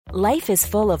Life is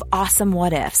full of awesome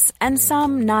what-ifs, and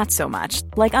some not so much,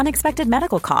 like unexpected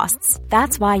medical costs.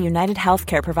 That's why United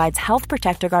Healthcare provides Health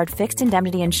Protector Guard fixed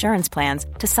indemnity insurance plans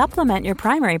to supplement your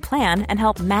primary plan and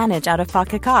help manage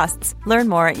out-of-pocket costs. Learn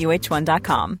more at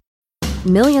uh1.com.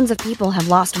 Millions of people have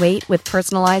lost weight with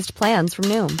personalized plans from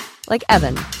Noom. Like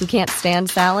Evan, who can't stand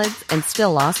salads and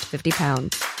still lost 50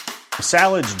 pounds.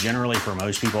 Salads generally for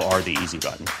most people are the easy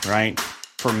button, right?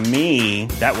 For me,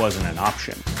 that wasn't an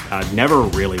option. I never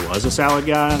really was a salad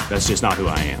guy. That's just not who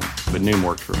I am. But Noom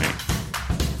worked for me.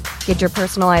 Get your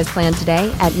personalized plan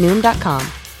today at Noom.com.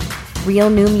 Real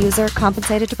Noom user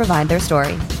compensated to provide their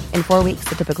story. In 4 weeks,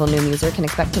 the typical Noom user can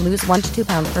expect to lose 1 to 2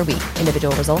 pounds per week.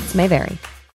 Individual results may vary.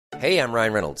 Hey, I'm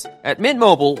Ryan Reynolds. At Mint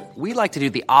Mobile, we like to do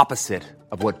the opposite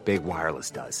of what Big Wireless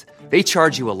does. They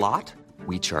charge you a lot.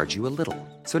 We charge you a little.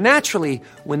 So naturally,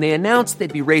 when they announced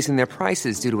they'd be raising their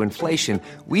prices due to inflation,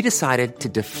 we decided to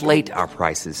deflate our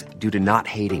prices due to not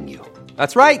hating you.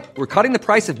 That's right. We're cutting the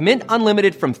price of Mint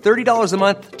Unlimited from $30 a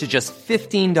month to just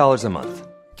 $15 a month.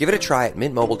 Give it a try at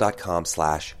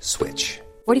mintmobile.com/switch.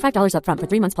 $45 up front for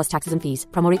 3 months plus taxes and fees.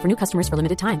 Promo rate for new customers for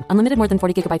limited time. Unlimited more than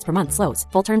 40 gigabytes per month. Slows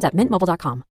full terms at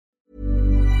mintmobile.com.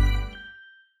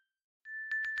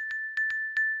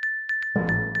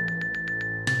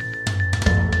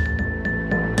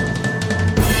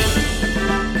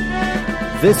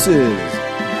 This is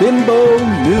Bimbo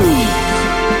News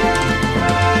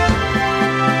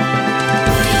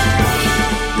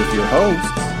with your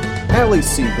hosts, Allie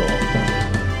Siegel,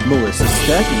 Melissa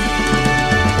Stetton.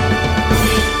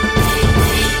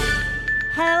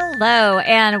 Hello,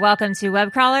 and welcome to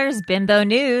Web Crawlers Bimbo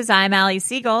News. I'm Allie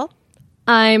Siegel.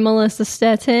 I'm Melissa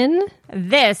Stetton.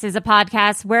 This is a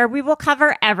podcast where we will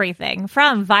cover everything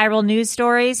from viral news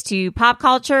stories to pop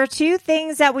culture to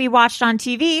things that we watched on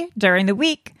TV during the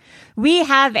week. We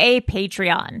have a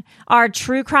Patreon. Our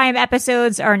true crime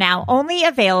episodes are now only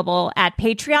available at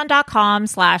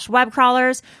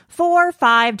patreon.com/webcrawlers for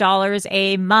 $5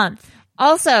 a month.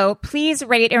 Also, please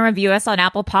rate and review us on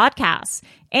Apple Podcasts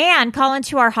and call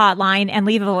into our hotline and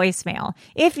leave a voicemail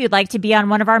if you'd like to be on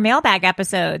one of our mailbag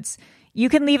episodes. You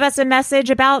can leave us a message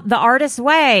about The Artist's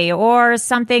Way or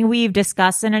something we've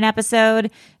discussed in an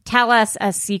episode. Tell us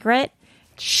a secret,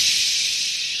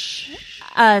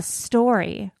 a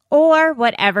story, or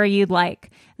whatever you'd like.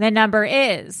 The number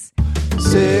is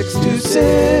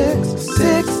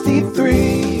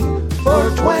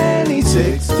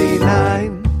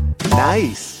 626-63-420-69.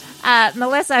 Nice.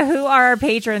 Melissa, who are our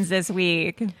patrons this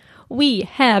week? We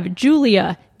have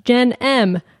Julia, Jen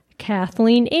M.,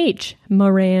 Kathleen H.,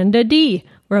 Miranda D.,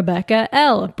 Rebecca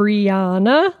L.,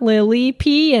 Brianna, Lily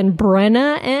P., and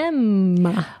Brenna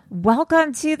M.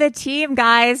 Welcome to the team,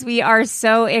 guys. We are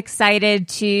so excited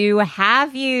to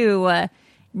have you.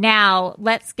 Now,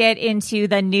 let's get into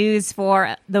the news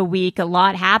for the week. A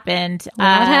lot happened.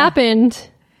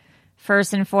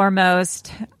 First and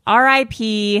foremost,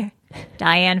 R.I.P.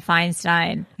 Dianne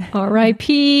Feinstein.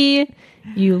 R.I.P.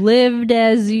 You lived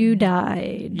as you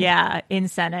died. Yeah, in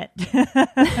Senate.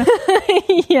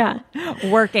 Yeah.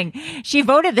 Working. She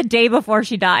voted the day before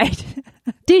she died.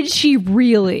 Did she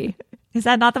really? Is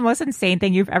that not the most insane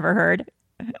thing you've ever heard?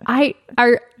 Was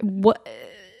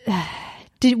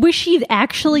she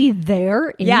actually there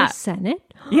in the Senate?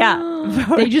 Yeah.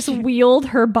 They just wheeled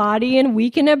her body in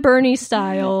Weekend at Bernie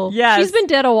style. Yes. She's been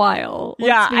dead a while.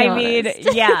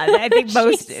 I think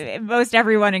most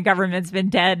everyone in government's been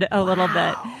dead a little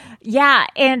bit. Yeah.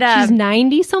 And she's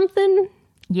 90 something.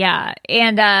 Yeah.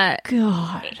 And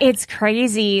God, it's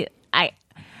crazy.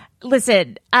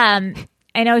 Listen, I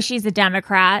know she's a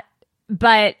Democrat,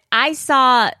 but I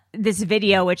saw this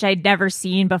video which I'd never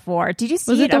seen before. Did you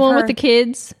see it? Was it the one with the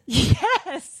kids?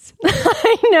 Yes.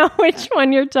 I know which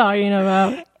one you're talking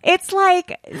about. It's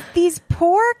like these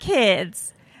poor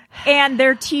kids and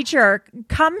their teacher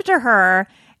come to her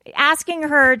asking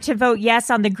her to vote yes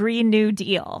on the Green New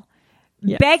Deal,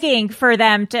 begging for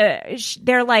them to,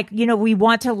 they're like, we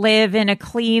want to live in a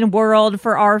clean world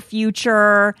for our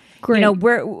future. Great.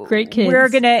 Great kids. We're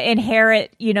going to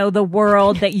inherit, the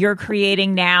world that you're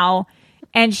creating now.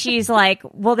 And she's like,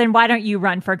 well, then why don't you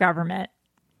run for government?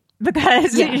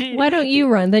 Because why don't you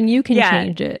run? Then you can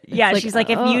change it. It's she's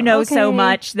like, if you know so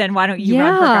much, then why don't you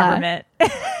run for government?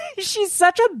 She's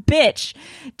such a bitch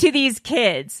to these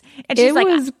kids. And she's it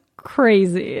was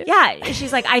crazy. Yeah.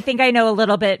 She's like, I think I know a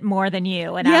little bit more than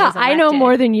you. And I know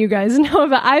more than you guys know,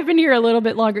 but I've been here a little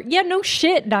bit longer. Yeah, no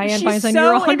shit, Dianne Feinstein.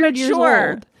 You're 100 years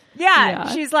old.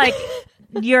 Yeah. She's like,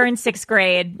 you're in 6th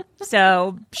grade,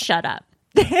 so shut up.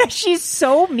 She's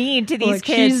so mean to these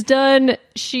kids.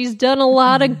 She's done a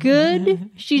lot of good.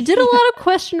 She did a lot of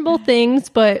questionable things,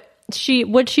 but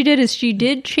what she did is she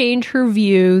did change her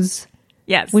views.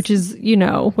 Yes. Which is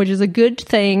a good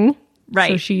thing.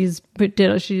 Right. So she's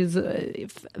a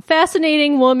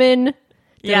fascinating woman.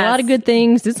 Did a lot of good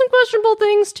things. Did some questionable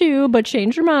things too, but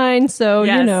changed her mind.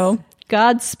 So,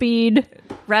 Godspeed.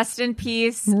 Rest in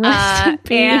peace. Rest in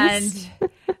peace. And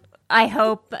I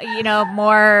hope,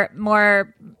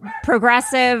 more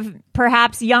progressive,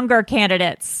 perhaps younger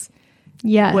candidates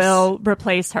will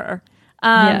replace her.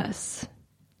 Yes.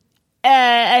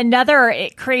 Another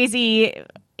crazy,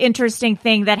 interesting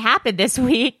thing that happened this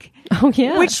week. Oh,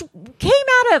 yeah. Which came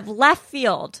out of left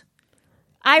field.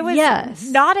 I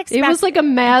was not expecting. It was like a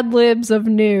Mad Libs of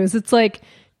news. It's like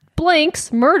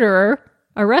blank's murderer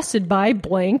arrested by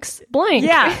blank's blank.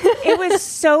 Yeah, it was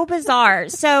so bizarre.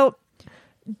 So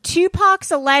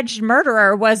Tupac's alleged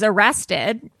murderer was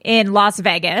arrested in Las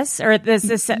Vegas, or the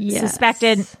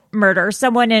suspected murder.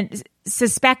 Someone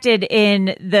suspected in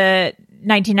the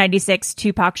 1996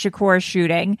 Tupac Shakur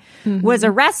shooting was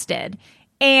arrested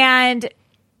and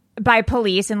by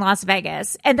police in Las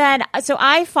Vegas. And then, so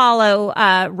I follow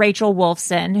Rachel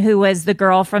Wolfson, who was the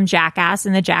girl from Jackass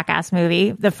in the Jackass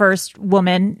movie, the first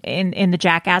woman in the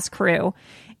Jackass crew.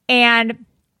 And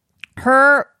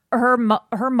her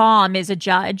mom is a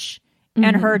judge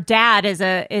and her dad is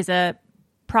a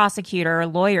prosecutor or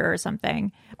lawyer or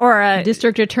something, or a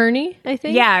district attorney, I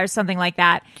think. Yeah, or something like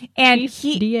that. And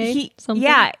DA, something?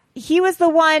 Yeah, he was the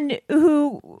one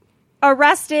who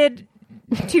arrested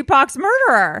Tupac's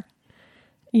murderer.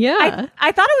 Yeah.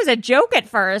 I thought it was a joke at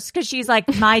first because she's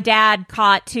like, my dad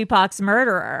caught Tupac's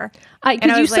murderer.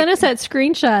 Because you sent us that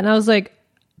screenshot and I was like,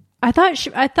 I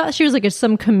thought she was like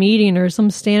some comedian or some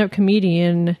stand-up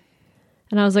comedian.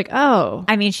 And I was like, oh.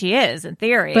 I mean, she is in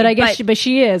theory. But I guess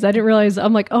she is. I didn't realize.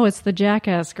 I'm like, oh, it's the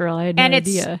Jackass girl. I had no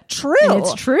idea. It's true. And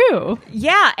it's true.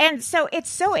 Yeah. And so it's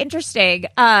so interesting.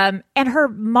 And her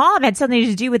mom had something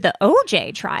to do with the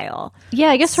OJ trial. Yeah,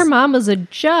 I guess her mom was a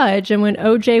judge. And when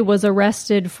OJ was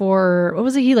arrested for, what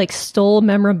was it? He like stole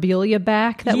memorabilia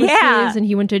back that was his and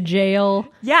he went to jail.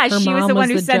 Yeah, she was the one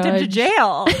who sent him to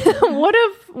jail.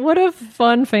 What a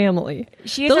fun family.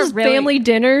 Those family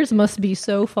dinners must be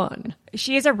so fun.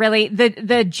 She is a really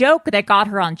the joke that got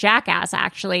her on Jackass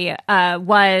actually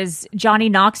was Johnny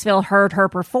Knoxville heard her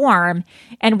perform,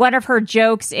 and one of her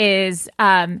jokes is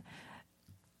the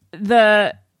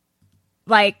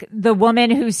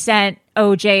woman who sent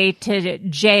OJ to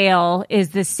jail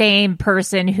is the same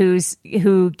person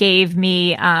who gave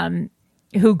me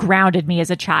who grounded me as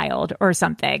a child or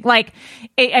something.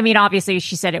 I mean, obviously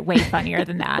she said it way funnier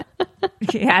than that.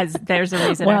 There's a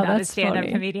reason I'm not a stand-up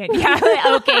comedian.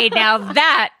 Yeah. Okay. Now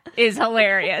that is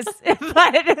hilarious. But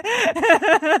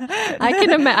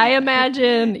I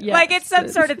imagine. Yes, like it's some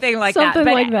sort of thing like something that.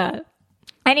 Something like that.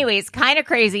 Anyways, kind of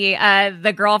crazy.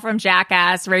 The girl from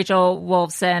Jackass, Rachel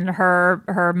Wolfson,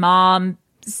 her mom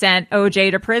sent OJ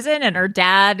to prison and her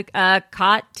dad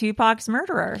caught Tupac's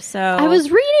murderer. So I was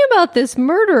reading about this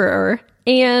murderer,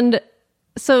 and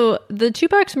so the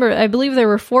Tupac's murder, I believe there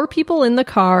were 4 people in the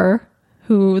car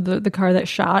the car that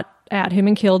shot at him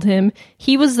and killed him.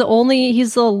 He's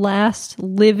the last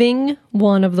living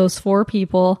one of those 4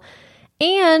 people.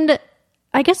 And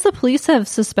I guess the police have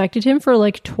suspected him for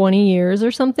like 20 years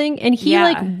or something. And he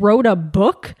wrote a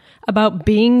book about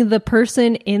being the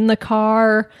person in the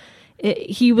car.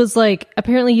 He was like,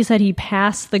 apparently he said he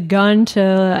passed the gun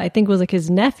to, I think it was like his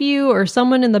nephew or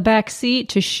someone in the back seat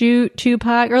to shoot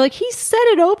Tupac, or like he said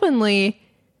it openly,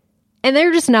 and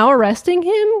they're just now arresting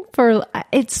him for,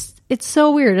 it's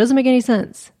so weird. It doesn't make any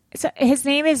sense. So his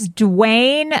name is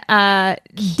Dwayne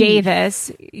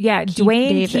Davis. Yeah.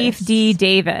 Dwayne Keefe D.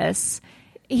 Davis.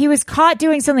 He was caught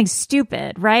doing something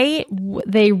stupid, right?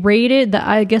 They raided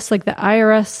I guess like the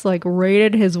IRS like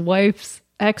raided his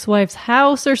ex-wife's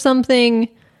house or something.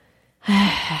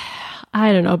 I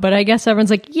don't know, but I guess everyone's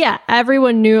like, yeah,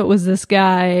 everyone knew it was this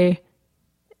guy.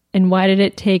 And why did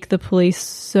it take the police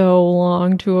so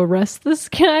long to arrest this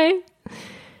guy?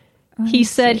 He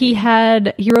said he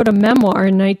wrote a memoir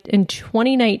in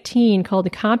 2019 called The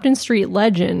Compton Street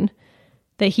Legend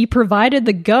that he provided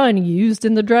the gun used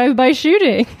in the drive-by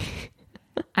shooting.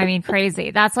 I mean,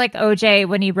 crazy. That's like OJ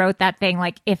when he wrote that thing,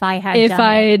 like, if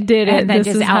I did it, this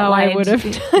is how I would have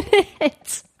done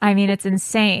it. I mean, it's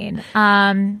insane.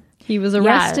 He was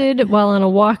arrested while on a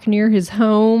walk near his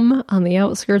home on the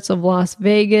outskirts of Las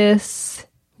Vegas.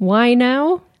 Why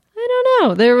now? I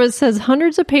don't know. Says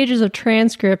hundreds of pages of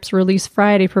transcripts released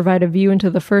Friday provide a view into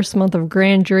the first month of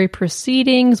grand jury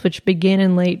proceedings, which began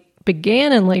in late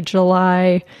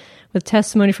July, with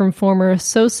testimony from former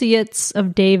associates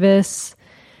of Davis.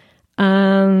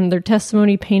 Their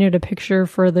testimony painted a picture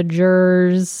for the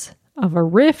jurors of a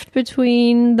rift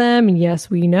between them. And yes,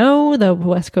 we know the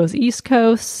West Coast, East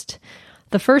Coast.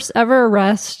 The first ever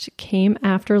arrest came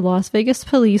after Las Vegas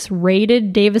police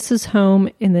raided Davis's home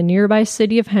in the nearby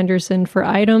city of Henderson for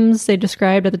items they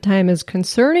described at the time as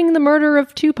concerning the murder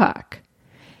of Tupac.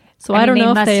 So I don't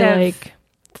know if they like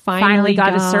finally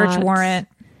got a search warrant.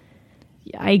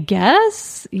 I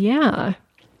guess. Yeah.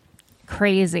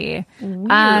 Crazy.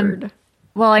 Weird.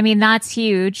 Well, I mean, that's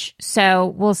huge. So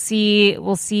we'll see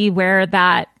where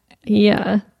that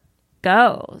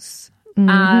goes.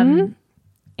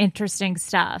 Interesting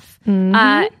stuff.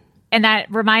 And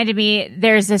that reminded me,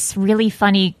 there's this really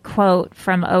funny quote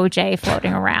from OJ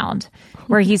floating around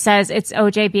where he says it's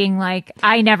OJ being like,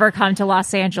 I never come to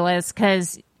Los Angeles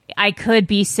because I could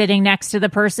be sitting next to the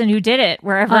person who did it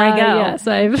wherever I go. Yes,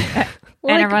 I've...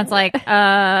 and everyone's like,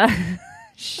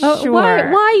 sure.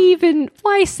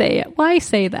 Why say it? Why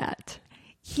say that?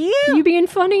 You being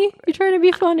funny? You trying to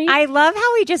be funny? I love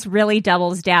how he just really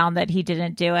doubles down that he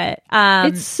didn't do it.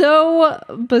 It's so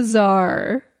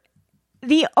bizarre.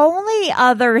 The only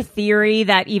other theory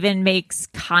that even makes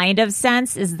kind of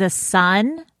sense is the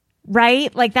son,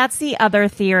 right? Like that's the other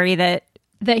theory that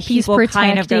he's protecting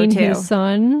kind of go to. His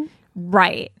son,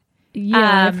 right?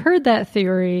 Yeah, I've heard that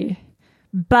theory,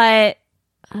 but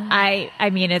I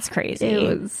mean, it's crazy.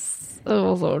 It was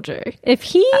OJ. If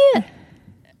he.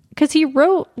 Because he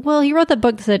wrote the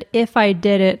book that said, if I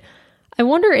did it, I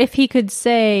wonder if he could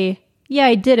say, yeah,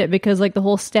 I did it because like the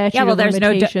whole statute of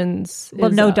limitations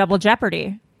no up. double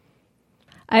jeopardy.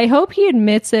 I hope he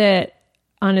admits it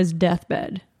on his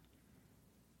deathbed.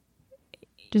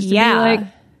 Just to be like,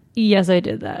 yes, I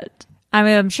did that. I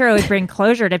mean, I'm sure it would bring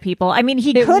closure to people. I mean,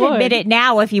 he could admit it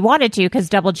now if he wanted to, because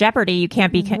double jeopardy, you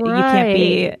can't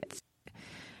be.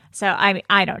 So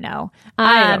I don't know.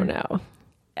 I don't know.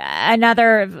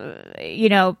 Another,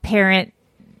 parent.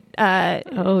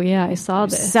 I saw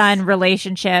this. Son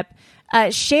relationship.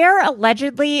 Cher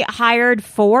allegedly hired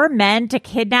 4 men to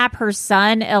kidnap her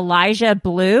son, Elijah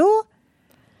Blue.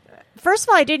 First of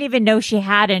all, I didn't even know she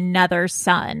had another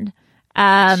son. She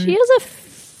has a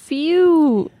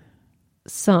few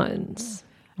sons,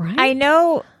 right? I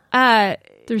know.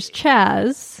 There's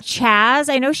Chaz.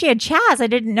 I know she had Chaz. I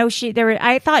didn't know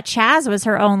I thought Chaz was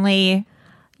her only.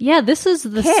 Yeah, this is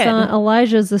the kid. son.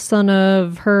 Elijah's the son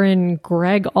of her and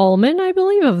Greg Allman, I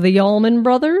believe, of the Allman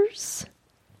Brothers.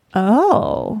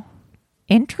 Oh,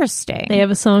 interesting. They have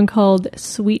a song called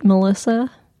Sweet Melissa.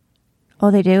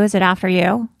 Oh, they do? Is it after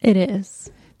you? It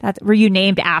is. Were you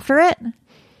named after it?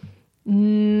 I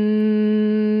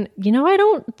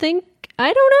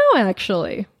don't know,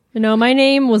 actually. My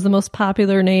name was the most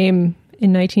popular name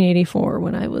in 1984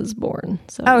 when I was born.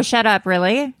 So. Oh, shut up,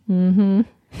 really? Mm-hmm.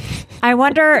 I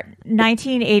wonder,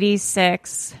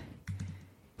 1986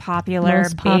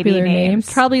 most popular names.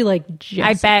 Probably like Jessica.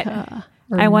 I bet.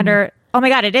 I wonder. Oh my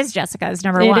God, it is Jessica's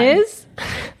number 1. It is?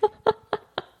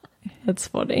 That's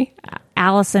funny.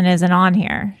 Allison isn't on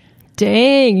here.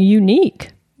 Dang,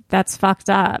 unique. That's fucked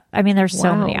up. I mean, there's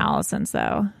so many Allisons,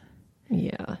 though.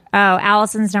 Yeah. Oh,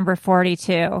 Allison's number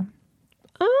 42.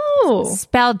 Oh.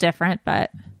 Spelled different, but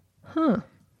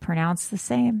pronounced the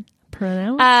same.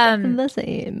 The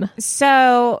same.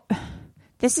 So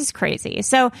this is crazy.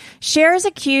 So Cher is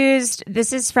accused,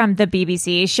 this is from the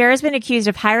BBC, Cher has been accused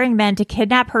of hiring men to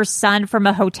kidnap her son from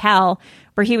a hotel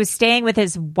where he was staying with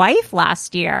his wife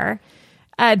last year.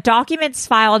 Documents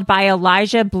filed by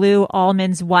Elijah Blue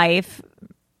Allman's wife,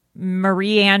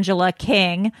 Marie Angela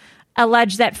King,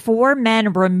 allege that 4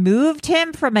 men removed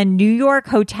him from a New York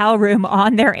hotel room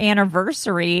on their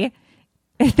anniversary.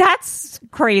 That's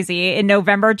crazy. In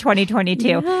November 2022.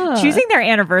 Yeah. Choosing their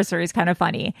anniversary is kind of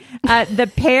funny.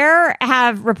 The pair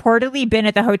have reportedly been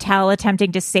at the hotel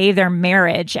attempting to save their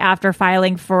marriage after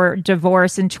filing for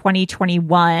divorce in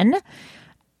 2021.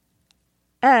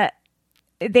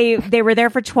 They were there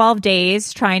for 12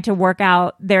 days trying to work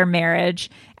out their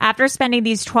marriage. After spending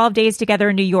these 12 days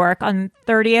together in New York on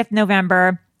 30th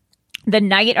November, the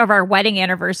night of our wedding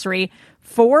anniversary,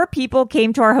 4 people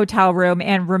came to our hotel room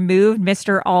and removed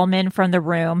Mr. Allman from the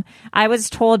room. I was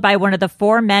told by one of the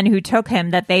 4 men who took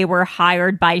him that they were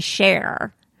hired by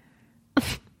Cher.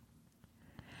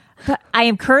 I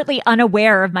am currently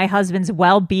unaware of my husband's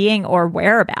well-being or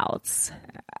whereabouts.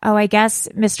 Oh, I guess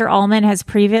Mr. Allman has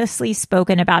previously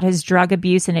spoken about his drug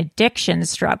abuse and addiction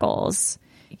struggles.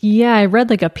 Yeah, I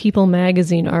read like a People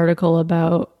magazine article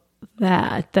about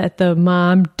that the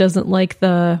mom doesn't like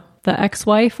the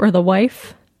ex-wife or the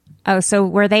wife. Oh, so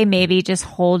were they maybe just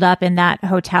holed up in that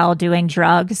hotel doing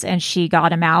drugs and she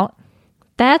got him out?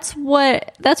 That's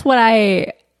what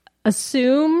I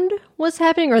assumed was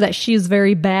happening, or that she's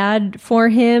very bad for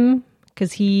him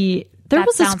because there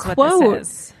was this sounds what quote this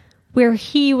is. where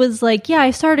he was like, yeah,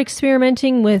 I started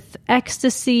experimenting with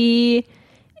ecstasy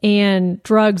and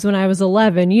drugs when I was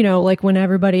 11, like when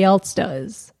everybody else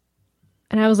does.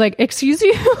 And I was like, excuse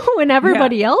you? When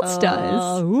everybody else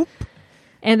does.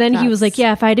 And then he was like,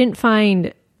 yeah, if I didn't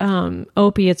find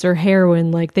opiates or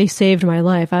heroin, like they saved my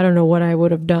life. I don't know what I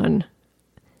would have done.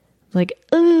 Like,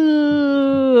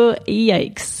 oh,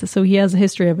 yikes. So he has a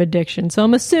history of addiction. So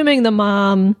I'm assuming the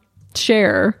mom,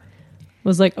 Cher,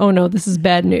 was like, oh no, this is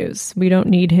bad news. We don't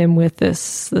need him with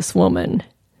this woman.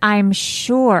 I'm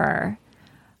sure.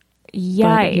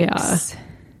 Yikes. But,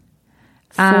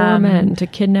 4 men to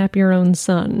kidnap your own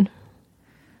son.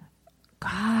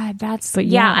 God, that's... But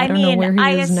yeah, I don't know where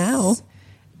he is now.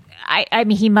 I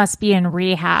mean, he must be in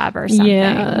rehab or something.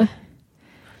 Yeah.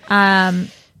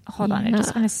 Hold on, I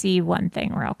just want to see one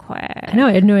thing real quick. I know,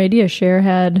 I had no idea Cher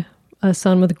had a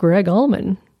son with Greg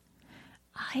Allman.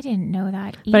 I didn't know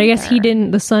that either. But I guess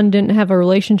the son didn't have a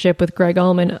relationship with Greg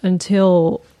Allman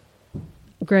until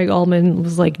Greg Allman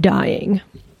was like dying.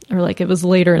 Or like it was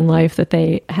later in life that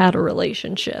they had a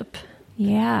relationship.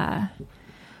 Yeah.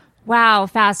 Wow,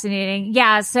 fascinating.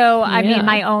 Yeah, so I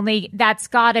mean, that's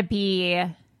gotta be,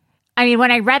 I mean, when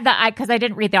I read because I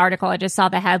didn't read the article, I just saw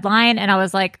the headline and I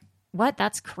was like, what?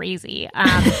 That's crazy.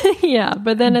 Yeah,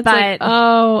 but then it's like,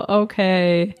 oh,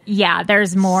 okay. Yeah,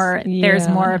 there's more. Yeah. There's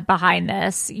more behind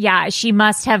this. Yeah, she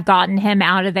must have gotten him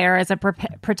out of there as a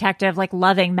protective, like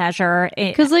loving measure,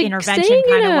 because like intervention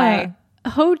kind of way.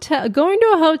 Hotel, going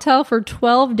to a hotel for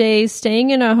 12 days,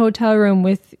 staying in a hotel room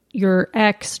with your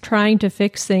ex, trying to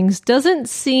fix things, doesn't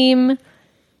seem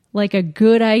like a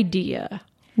good idea.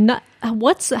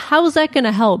 How is that going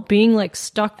to help? Being like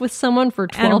stuck with someone for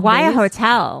 12 and why days? a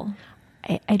hotel?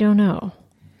 I don't know.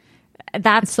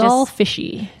 It's all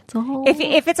fishy. It's all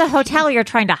if it's a hotel, you're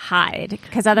trying to hide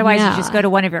because otherwise you just go to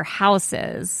one of your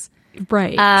houses,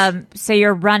 right? So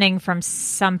you're running from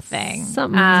something.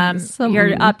 Something.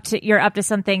 You're up to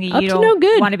something you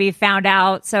don't want to be found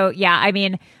out. So yeah, I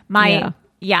mean, I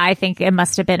think it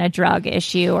must have been a drug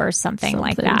issue or something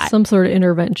like that. Some sort of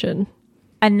intervention.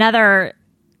 Another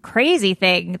crazy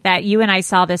thing that you and I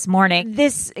saw this morning.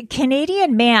 This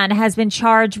Canadian man has been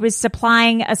charged with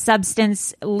supplying a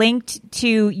substance linked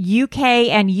to UK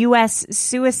and US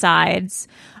suicides.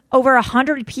 Over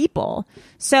 100 people.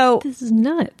 So this is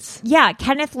nuts. Yeah,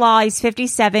 Kenneth Law, he's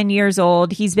 57 years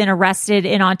old. He's been arrested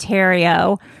in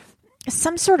Ontario.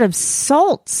 Some sort of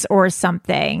salts or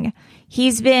something.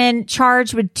 He's been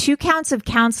charged with 2 counts of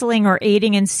counseling or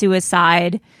aiding in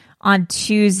suicide on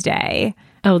Tuesday.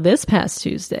 Oh, this past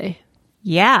Tuesday.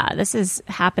 Yeah, this is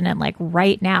happening like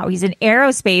right now. He's an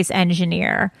aerospace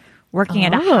engineer working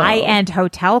at a high-end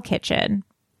hotel kitchen.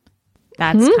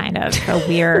 That's kind of a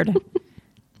weird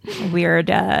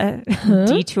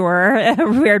detour, a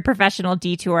weird professional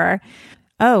detour.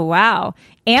 Oh, wow.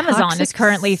 Amazon is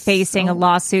currently facing a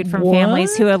lawsuit from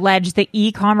families who allege the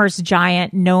e-commerce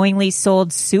giant knowingly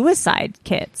sold suicide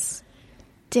kits.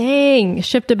 Dang,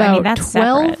 shipped about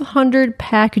 1,200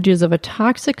 packages of a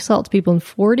toxic salt to people in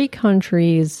 40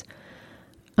 countries.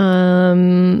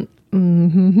 The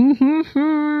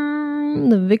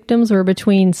victims were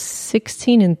between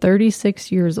 16 and 36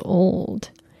 years old.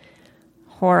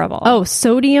 Horrible. Oh,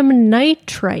 sodium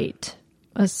nitrite,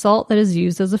 a salt that is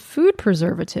used as a food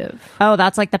preservative. Oh,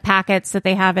 that's like the packets that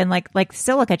they have in like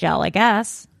silica gel, I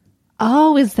guess.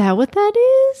 Oh, is that what that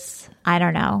is? I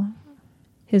don't know.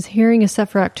 His hearing is set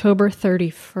for October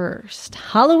 31st.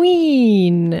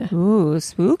 Halloween. Ooh,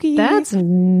 spooky. That's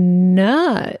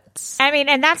nuts. I mean,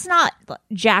 and that's not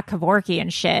Jack Kevorkian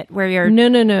shit where you're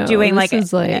no. doing like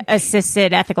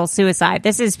assisted ethical suicide.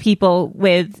 This is people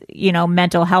with,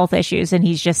 mental health issues, and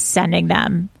he's just sending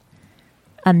them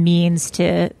a means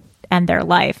to end their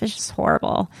life. It's just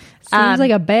horrible. Seems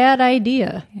like a bad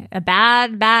idea. A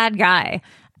bad guy.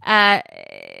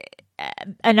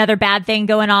 Another bad thing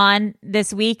going on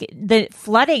this week, the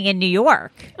flooding in New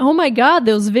York. Oh my God,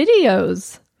 those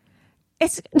videos.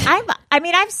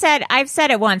 I've said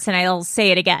it once and I'll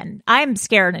say it again. I'm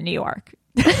scared of New York.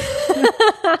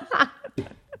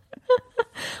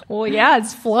 Well, yeah,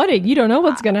 it's flooding. You don't know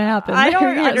what's going to happen. I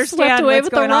don't understand away what's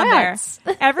with going the on rats.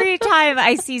 there. Every time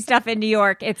I see stuff in New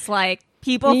York, it's like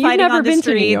people You've fighting never on the been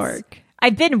streets. to New York.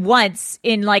 I've been once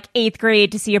in like 8th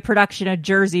grade to see a production of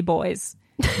Jersey Boys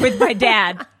with my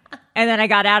dad, and then I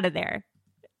got out of there.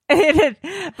 But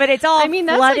it's all that's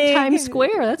flooding. like Times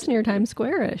Square. That's near Times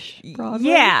Square-ish. Broadway.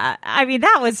 Yeah, I mean,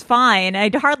 that was fine.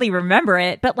 I hardly remember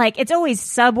it, but like it's always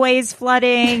subways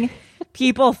flooding,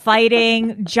 people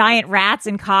fighting, giant rats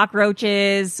and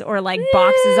cockroaches, or like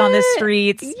boxes on the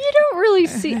streets. You don't really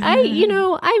see.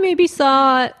 I maybe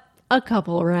saw a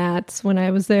couple rats when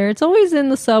I was there. It's always in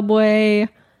the subway.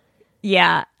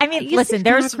 Yeah. I mean, listen,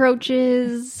 there's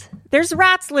cockroaches. There's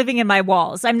rats living in my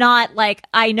walls. I'm not like,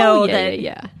 I know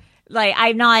Yeah. Like,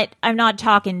 I'm not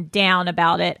talking down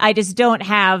about it. I just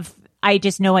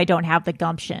know I don't have the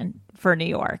gumption for New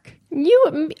York.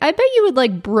 I bet you would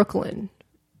like Brooklyn.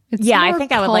 I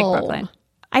think I would like Brooklyn.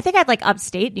 I think I'd like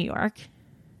upstate New York.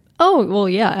 Oh, well,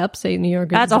 yeah, upstate New York.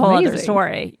 That's a whole other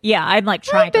story. Yeah, I'm like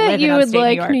trying to live in upstate New York. I bet you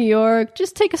would like New York.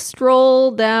 Just take a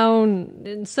stroll down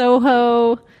in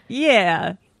Soho.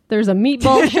 Yeah. There's a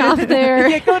meatball shop there.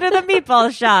 You go to the meatball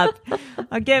shop.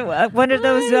 I'll get one of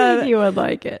those. You would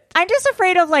like it. I'm just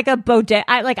afraid of like a bodega.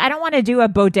 I don't want to do a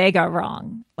bodega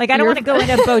wrong. Like I don't want to go in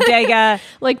a bodega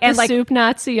like and the soup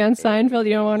Nazi on Seinfeld.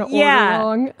 You don't want to order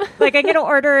wrong. Like I'm gonna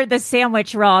order the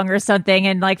sandwich wrong or something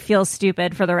and like feel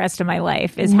stupid for the rest of my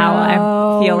life. Is how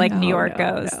I feel like New York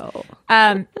goes.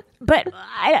 But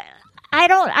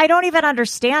I don't even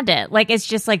understand it. Like it's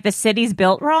just like the city's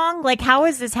built wrong. Like how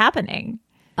is this happening?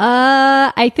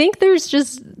 I think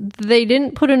they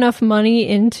didn't put enough money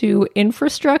into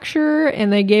infrastructure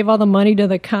and they gave all the money to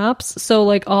the cops. So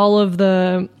like all of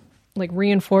the like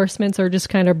reinforcements are just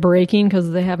kind of breaking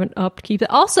because they haven't upkeep.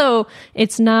 Also,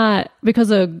 it's not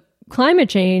because of climate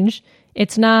change.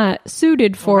 It's not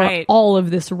suited for all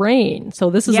of this rain. So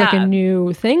this is like a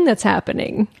new thing that's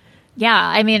happening. Yeah,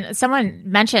 I mean, someone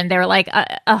mentioned they were like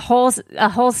a whole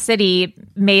city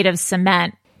made of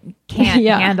cement can't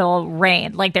handle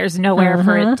rain. Like there's nowhere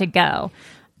for it to go.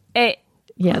 Crazy.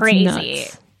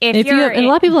 It's nuts. And a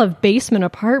lot of people have basement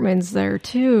apartments there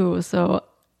too. So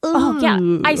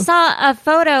I saw a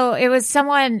photo. It was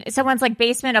someone's like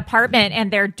basement apartment,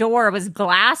 and their door was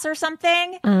glass or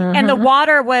something, and the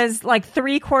water was like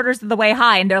 3/4 of the way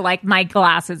high, and they're like, "My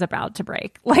glass is about to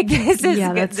break." Like this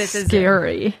is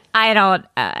scary. I don't.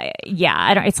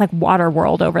 It's like Water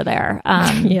World over there.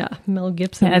 Mel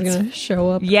Gibson is going to show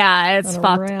up. Yeah, it's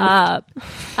fucked up.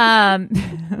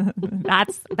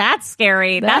 That's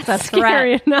scary. That's a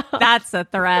threat. That's a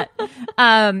threat.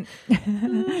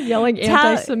 Yelling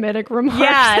anti-Semitic remarks.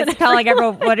 Yeah, it's calling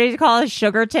everyone. What do you call it?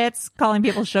 Sugar tits. Calling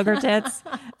people sugar tits.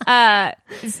 I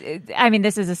mean,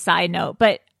 this is a side note,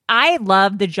 but I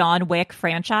love the John Wick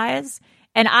franchise,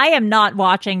 and I am not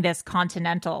watching this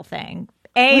Continental thing.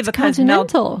 What's Because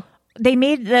Continental? they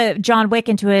made the John Wick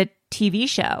into a TV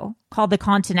show called The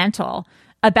Continental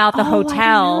about the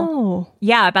hotel.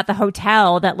 Yeah, about the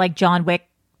hotel that like John Wick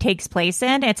takes place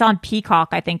in. It's on Peacock,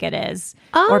 I think it is,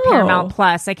 or Paramount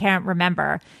Plus. I can't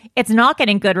remember. It's not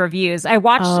getting good reviews. I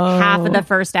watched half of the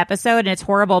first episode and it's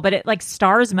horrible, but it like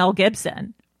stars Mel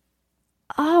Gibson.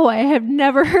 Oh, I have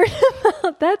never heard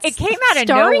about that. It came out of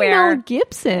nowhere. Mel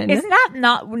Gibson. Isn't that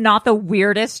not the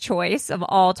weirdest choice of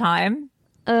all time?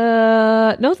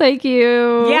 No, thank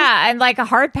you. Yeah, and like a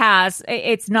hard pass.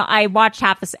 It's not. I watched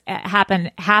half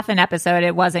an episode.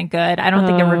 It wasn't good. I don't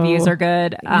think the reviews are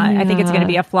good. I think it's going to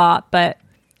be a flop. But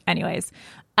anyways,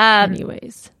 on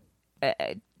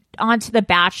to the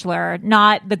Bachelor,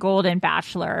 not the Golden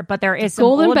Bachelor, but there is some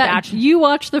Golden Bachelor. You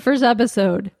watched the first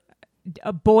episode.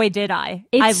 Boy, did I!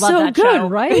 It's I love so that good, show.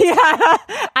 right? Yeah,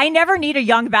 I never need a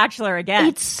young Bachelor again.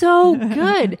 It's so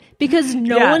good because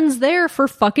no one's there for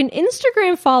fucking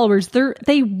Instagram followers.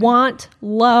 They want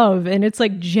love, and it's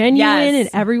like genuine, and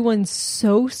everyone's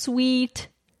so sweet.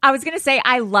 I was gonna say,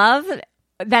 I love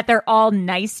that they're all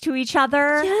nice to each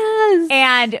other. Yes.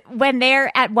 And when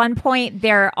they're at one point,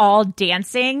 they're all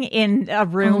dancing in a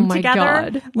room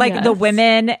together. God. Like the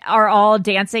women are all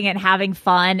dancing and having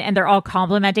fun and they're all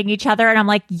complimenting each other. And I'm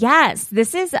like, yes,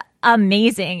 this is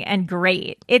amazing and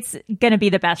great. It's going to be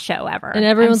the best show ever. And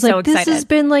everyone's like, this has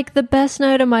been like the best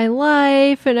night of my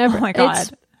life. And oh my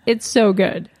God. It's so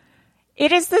good.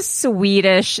 It is the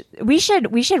Swedish. We should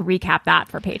recap that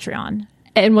for Patreon.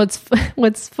 And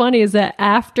what's funny is that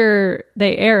after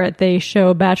they air it, they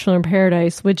show Bachelor in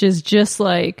Paradise, which is just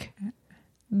like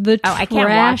the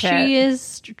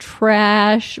trashiest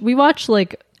trash. We watched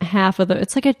like half of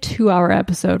it's like a 2-hour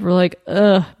episode. We're like,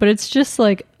 ugh, but it's just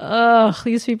like, ugh,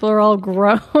 these people are all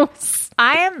gross.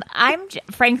 I'm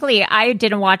frankly, I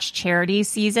didn't watch Charity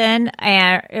season,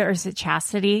 or is it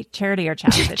Chastity? Charity or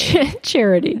Chastity?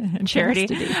 Charity.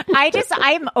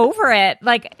 I'm over it.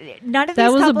 Like none of these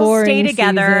couples stay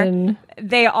together. Season.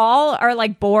 They all are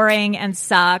like boring and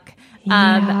suck.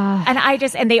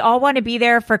 And they all want to be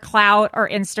there for clout or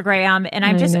Instagram, and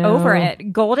I'm just over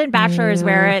it. Golden Bachelor is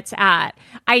where it's at.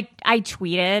 I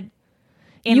tweeted.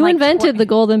 You invented the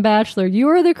Golden Bachelor. You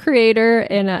are the creator,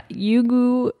 and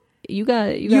You got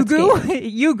Yugu.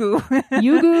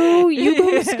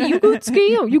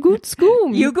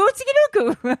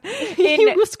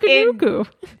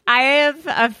 I have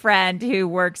a friend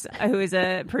who is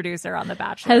a producer on The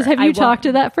Bachelor. Have you talked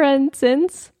to that friend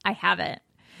since? I haven't.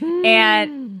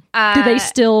 And do they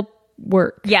still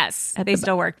work? Yes, they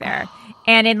still work there.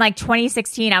 And in like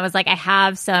 2016, I was like, I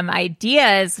have some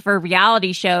ideas for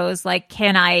reality shows. Like,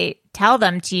 can I tell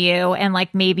them to you? And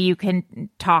like, maybe you can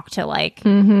talk to like,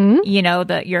 you know,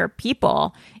 your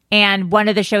people. And one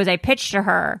of the shows I pitched to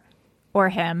her or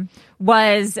him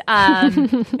was, I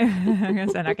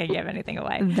guess I'm not going to give anything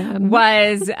away,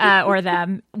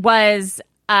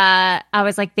 I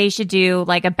was like, they should do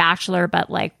like a Bachelor, but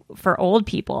like for old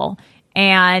people.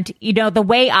 And, you know, the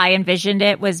way I envisioned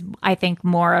it was, I think,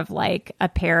 more of like a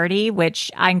parody,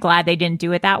 which I'm glad they didn't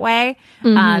do it that way,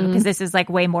 because this is like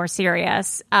way more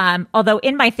serious. Although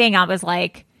in my thing, I was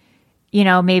like, you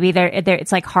know, maybe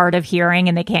it's like hard of hearing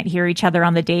and they can't hear each other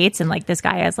on the dates. And like this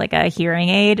guy has like a hearing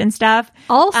aid and stuff.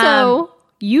 Also,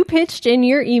 you pitched in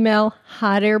your email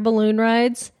hot air balloon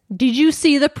rides. Did you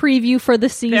see the preview for the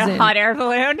season? The hot air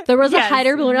balloon? There was a hot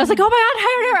air balloon. I was like, oh my God,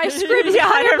 hot air. I screamed,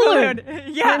 hot air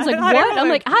balloon. Yeah. I was like, what? I'm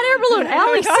like, hot air balloon.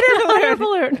 Allie said hot air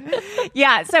balloon.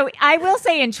 Yeah. So I will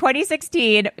say in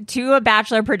 2016 to a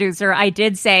Bachelor producer, I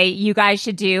did say you guys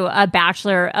should do a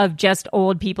Bachelor of just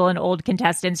old people and old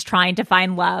contestants trying to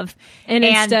find love. And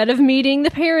instead of meeting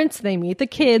the parents, they meet the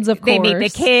kids, of course. They meet the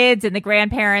kids and the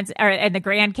grandparents and the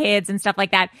grandkids and stuff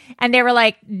like that. And they were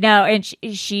like, no. And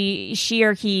she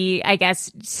or he, I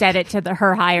guess, said it to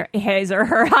his or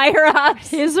her higher ups,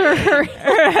 his or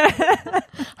her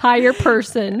higher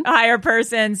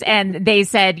persons, and they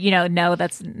said, you know, no,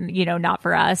 that's, you know, not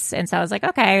for us. And so I was like,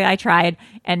 okay, I tried,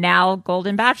 and now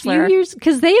Golden Bachelor,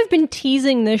 because they have been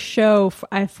teasing this show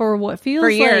for what feels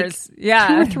like years, 2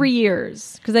 or 3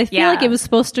 years, because I feel like it was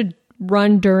supposed to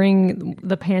run during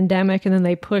the pandemic, and then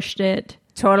they pushed it.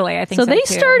 Totally, I think so. So they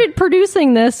started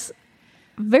producing this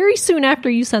very soon after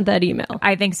you sent that email.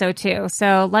 I think so too.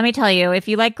 So let me tell you, if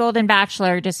you like Golden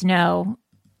Bachelor, just know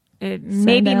it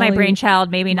may be my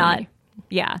brainchild, maybe money. Not.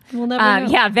 Yeah. We'll never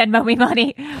know. Yeah, Venmo me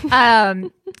money.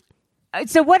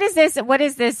 So what is this? What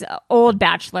is this old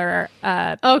Bachelor?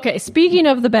 Okay, speaking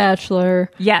of The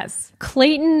Bachelor. Yes.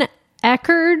 Clayton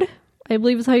Echard, I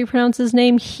believe is how you pronounce his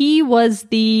name. He was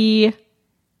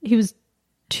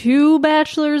 2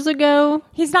 Bachelors ago.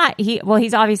 He's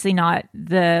obviously not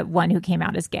the one who came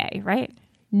out as gay, right?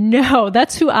 No,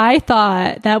 that's who I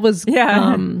thought. That was,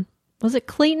 was it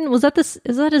Clayton? Is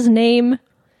that his name?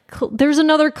 There's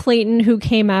another Clayton who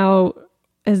came out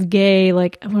as gay,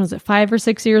 like, what was it, 5 or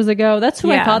 6 years ago? That's who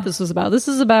I thought this was about. This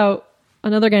is about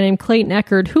another guy named Clayton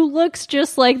Echard, who looks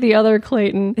just like the other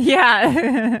Clayton.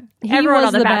 Yeah. Everyone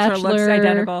on The Bachelor looks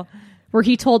identical. Where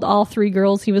he told all 3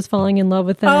 girls he was falling in love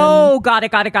with them. Oh, got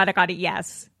it.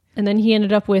 Yes. And then he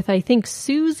ended up with, I think,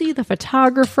 Susie, the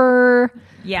photographer,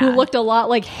 who looked a lot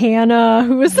like Hannah,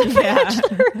 who was the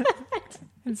Bachelorette.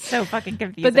 It's so fucking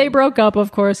confusing. But they broke up,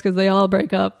 of course, because they all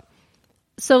break up.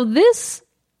 So this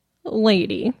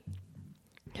lady,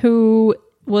 who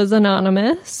was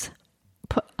anonymous,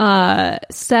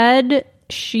 said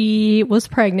she was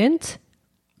pregnant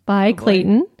by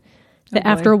Clayton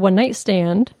after a one-night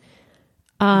stand.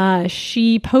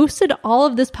 She posted all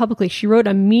of this publicly. She wrote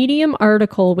a Medium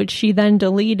article, which she then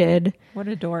deleted. What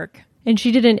a dork. And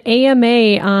she did an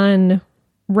AMA on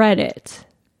Reddit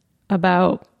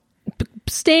about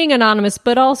staying anonymous,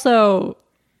 but also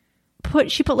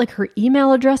she put like her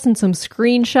email address and some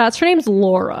screenshots. Her name's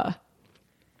Laura.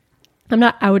 I'm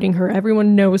not outing her.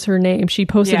 Everyone knows her name. She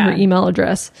posted her email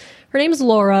address. Her name's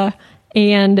Laura,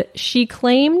 and she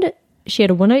claimed she had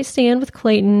a one-night stand with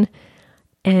Clayton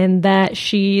and that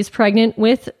she's pregnant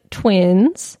with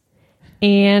twins,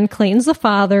 and Clayton's the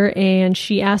father, and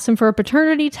she asked him for a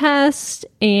paternity test,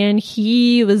 and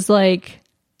he was like,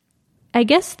 I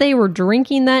guess they were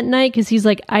drinking that night, because he's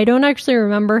like, I don't actually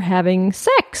remember having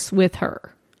sex with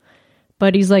her.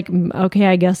 But he's like, okay,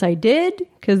 I guess I did,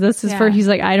 because this is he's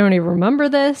like, I don't even remember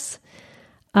this.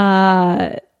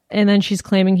 And then she's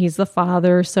claiming he's the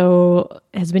father, so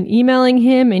has been emailing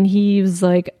him, and he was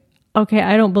like, okay,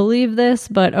 I don't believe this,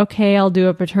 but okay, I'll do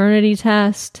a paternity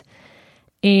test.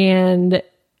 And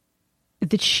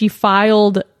that she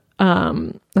filed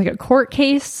like a court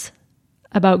case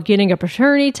about getting a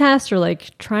paternity test or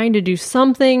like trying to do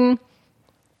something.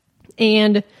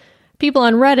 And people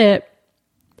on Reddit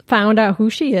found out who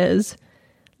she is,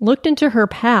 looked into her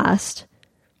past,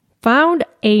 found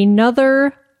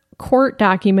another court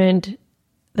document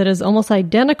that is almost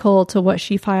identical to what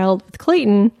she filed with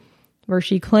Clayton, where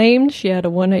she claimed she had a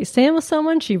one-night stand with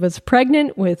someone. She was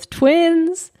pregnant with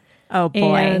twins. Oh,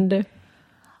 boy. And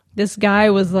this guy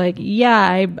was like, yeah,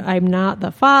 I'm not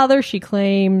the father. She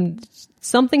claimed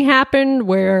something happened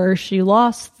where she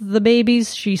lost the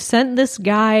babies. She sent this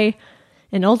guy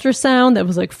an ultrasound that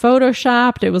was like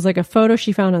photoshopped. It was like a photo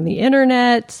she found on the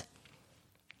internet.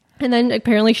 And then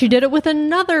apparently she did it with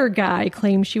another guy,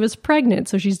 claimed she was pregnant.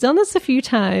 So she's done this a few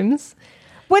times.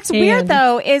 What's weird,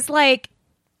 though, is like,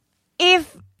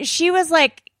 if she was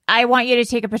like, I want you to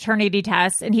take a paternity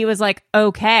test, and he was like,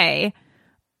 okay,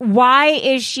 why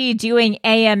is she doing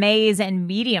AMAs and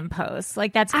Medium posts?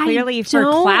 Like, that's clearly for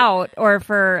clout or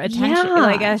for attention. Yeah.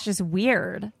 Like, that's just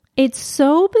weird. It's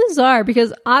so bizarre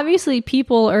because obviously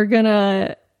people are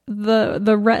gonna the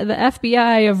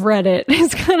FBI of Reddit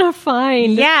is gonna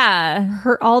find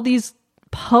her all these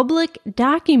public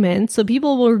documents. So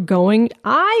people were going.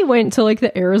 I went to like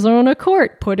the Arizona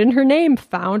court, put in her name,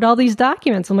 found all these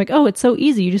documents. I'm like, oh, it's so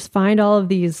easy. You just find all of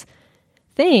these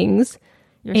things,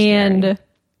 and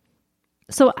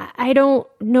so I don't.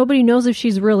 Nobody knows if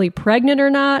she's really pregnant or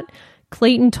not.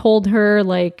 Clayton told her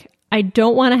like, I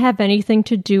don't want to have anything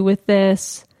to do with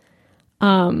this.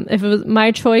 If it was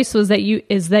my choice was that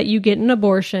you get an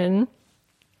abortion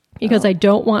because I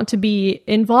don't want to be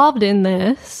involved in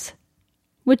this,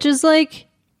 which is like,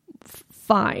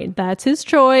 fine. That's his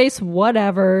choice,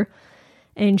 whatever.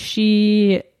 And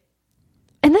then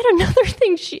another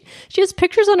thing, she has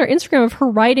pictures on her Instagram of her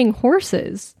riding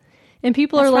horses. And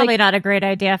people That's are like, probably not a great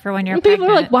idea for when you're people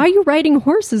pregnant. are like, why are you riding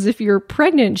horses if you're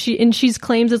pregnant? She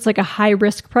claims it's like a high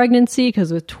risk pregnancy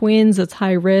because with twins, it's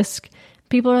high risk.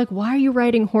 People are like, why are you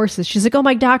riding horses? She's like, oh,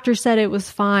 my doctor said it was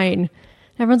fine.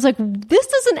 Everyone's like, this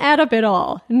doesn't add up at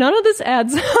all. None of this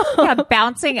adds up. Yeah,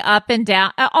 bouncing up and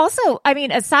down. Also, I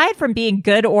mean, aside from being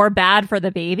good or bad for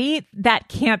the baby, that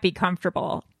can't be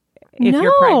comfortable if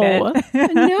you're pregnant.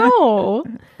 No.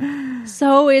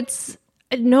 So it's,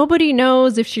 nobody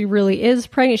knows if she really is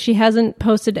pregnant. She hasn't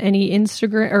posted any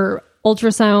Instagram or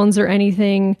ultrasounds or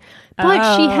anything.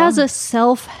 But she has a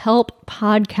self-help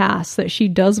podcast that she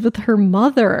does with her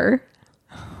mother.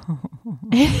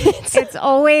 It's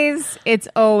always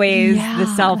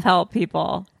the self-help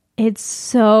people. It's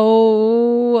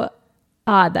so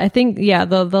odd. I think,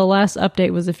 the last update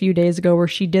was a few days ago where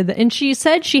she did that. And she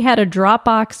said she had a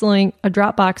Dropbox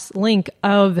link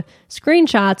of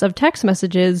screenshots of text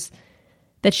messages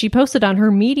that she posted on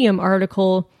her Medium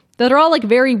article that are all like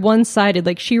very one-sided.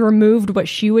 Like she removed what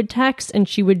she would text and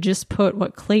she would just put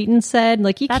what Clayton said.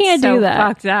 Like That's can't so do that.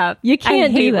 Fucked up. You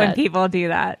can't I hate do that when people do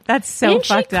that. That's so and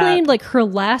fucked up. She claimed like her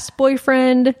last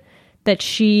boyfriend that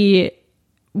she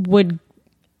would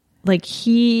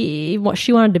she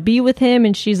wanted to be with him,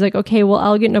 and she's like, okay, well,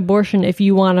 I'll get an abortion if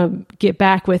you want to get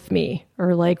back with me,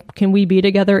 or like, can we be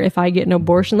together if I get an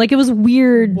abortion? Like it was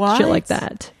weird shit like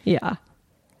that. Yeah.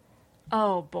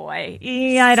 Oh, boy.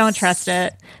 Yeah, I don't trust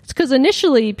it. It's because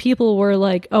initially people were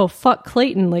like, oh, fuck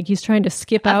Clayton. Like, he's trying to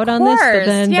skip out on this. But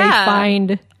then they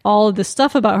find all of the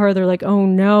stuff about her. They're like, oh,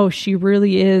 no, she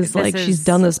really is. She's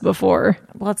done this before.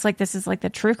 Well, this is like the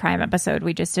true crime episode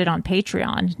we just did on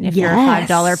Patreon. If you're a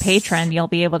 $5 patron, you'll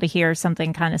be able to hear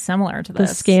something kind of similar to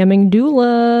this. The scamming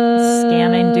doulas.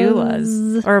 Scamming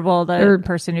doulas. Or,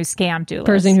 person who scammed doulas.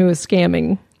 Person who is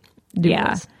scamming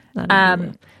doulas.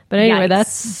 Yeah. But anyway,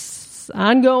 that's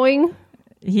ongoing.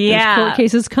 Yeah. There's court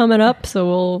cases coming up,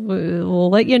 so we'll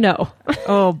let you know.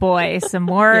 Oh boy, some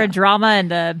more drama in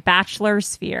the Bachelor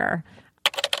sphere.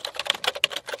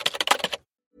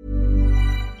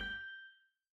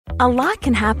 A lot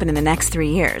can happen in the next 3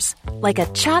 years. Like a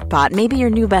chatbot may be your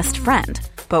new best friend.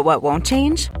 But what won't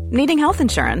change? Needing health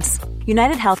insurance.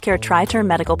 United Healthcare Tri-Term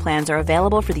Medical Plans are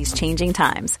available for these changing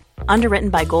times. Underwritten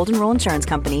by Golden Rule Insurance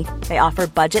Company, they offer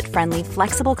budget-friendly,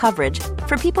 flexible coverage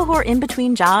for people who are in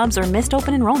between jobs or missed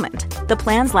open enrollment. The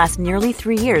plans last nearly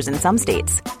 3 years in some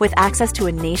states, with access to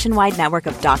a nationwide network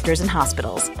of doctors and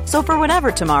hospitals. So for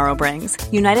whatever tomorrow brings,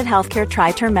 United Healthcare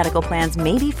Tri-Term Medical Plans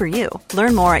may be for you.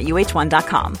 Learn more at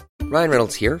uh1.com. Ryan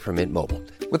Reynolds here from Mint Mobile.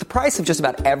 With the price of just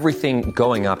about everything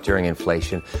going up during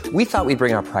inflation, we thought we'd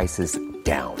bring our prices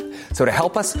down. So to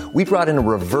help us, we brought in a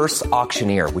reverse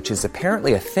auctioneer, which is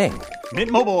apparently a thing.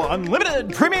 Mint Mobile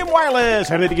Unlimited Premium Wireless.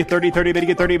 How to get 30, 30, bit to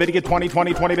get 30, bit to get 20,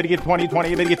 20, 20, bit to get 20,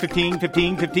 20, bit to get 15,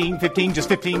 15, 15, 15, just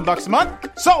 $15 a month?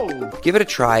 Sold! Give it a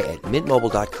try at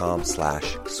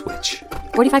mintmobile.com/switch.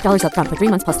 $45 up front for 3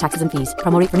 months plus taxes and fees.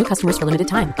 Promo rate for new customers for limited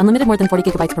time. Unlimited more than 40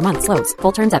 gigabytes per month. Slows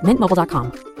full terms at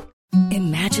mintmobile.com.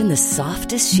 Imagine the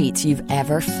softest sheets you've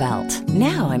ever felt.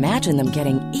 Now imagine them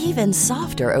getting even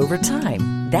softer over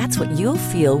time. That's what you'll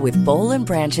feel with Bowl and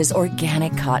Branch's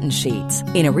organic cotton sheets.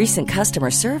 In a recent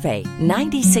customer survey,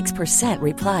 96%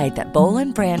 replied that Bowl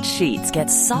and Branch sheets get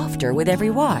softer with every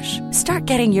wash. Start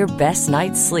getting your best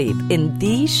night's sleep in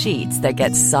these sheets that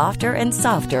get softer and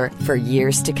softer for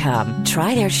years to come.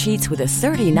 Try their sheets with a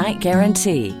 30-night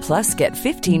guarantee. Plus, get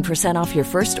 15% off your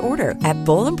first order at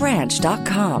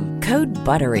bowlandbranch.com. Code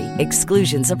BUTTERY.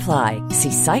 Exclusions apply.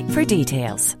 See site for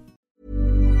details.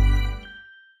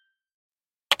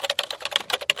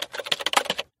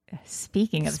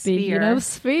 Speaking of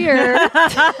Sphere.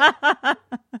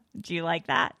 Do you like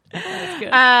that? That's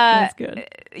good. That's good.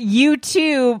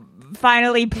 U2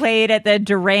 finally played at the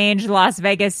deranged Las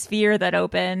Vegas Sphere that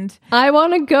opened. I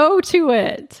want to go to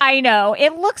it. I know.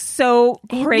 It looks so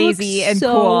crazy and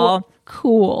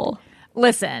cool.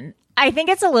 Listen, I think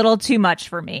it's a little too much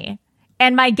for me.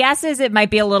 And my guess is it might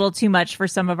be a little too much for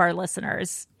some of our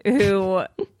listeners who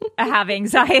have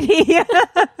anxiety.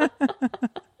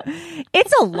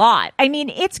 It's a lot. I mean,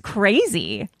 it's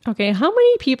crazy. Okay, how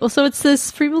many people? So it's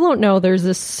this, for people who don't know, there's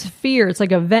this Sphere. It's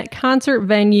like a concert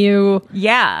venue.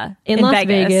 Yeah. In Las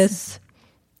Vegas.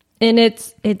 And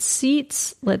it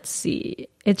seats, let's see.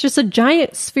 It's just a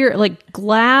giant sphere, like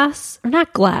glass, or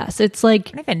not glass. It's like,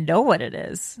 I don't even know what it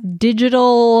is.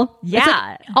 Digital. Yeah. It's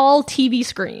like all TV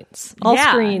screens. All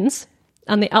screens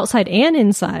on the outside and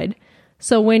inside.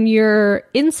 So when you're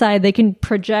inside, they can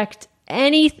project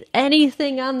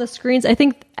anything on the screens. I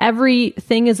think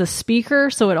everything is a speaker,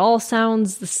 so it all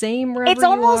sounds the same wherever it's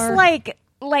almost you are.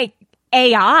 like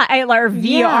AI or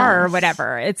VR or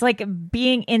whatever. It's like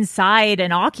being inside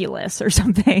an Oculus or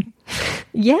something.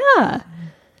 Yeah.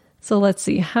 So let's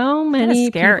see how many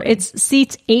scary. people. It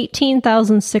seats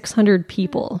 18,600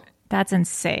 people. That's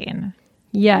insane.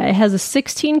 Yeah, it has a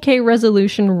 16K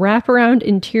resolution, wraparound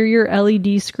interior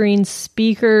LED screen,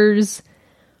 speakers,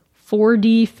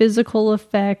 4D physical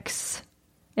effects.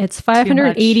 It's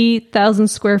 580,000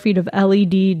 square feet of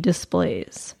LED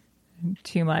displays.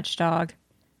 Too much, dog.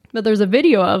 But there's a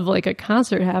video of like a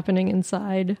concert happening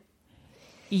inside.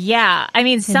 Yeah, I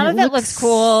mean, some of it looks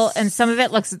cool, and some of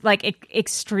it looks like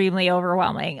extremely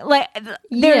overwhelming. Like,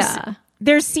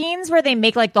 there's scenes where they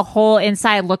make like the whole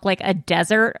inside look like a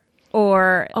desert,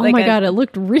 or God, it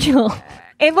looked real.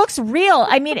 It looks real.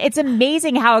 I mean, it's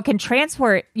amazing how it can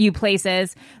transport you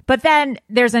places. But then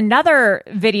there's another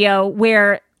video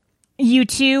where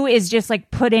U2 is just like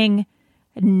putting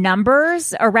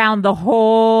numbers around the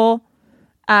whole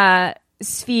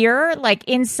sphere, like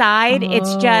inside.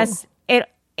 It's just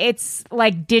it's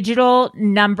like digital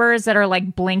numbers that are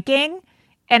like blinking.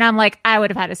 And I'm like, I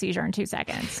would have had a seizure in 2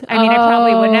 seconds. I mean, I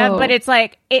probably wouldn't have, but it's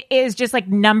like, it is just like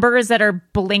numbers that are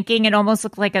blinking and almost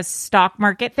look like a stock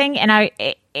market thing. And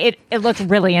it looked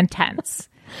really intense.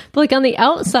 But like on the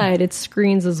outside, it's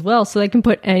screens as well. So they can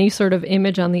put any sort of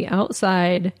image on the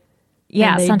outside.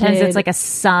 Yeah, sometimes it's like a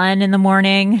sun in the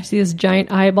morning. See this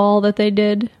giant eyeball that they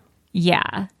did?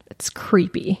 Yeah. It's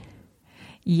creepy.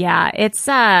 Yeah, it's,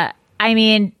 I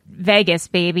mean, Vegas,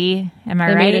 baby. Am I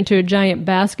right? They made it into a giant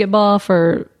basketball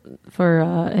for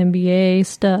NBA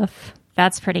stuff.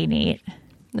 That's pretty neat.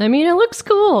 I mean, it looks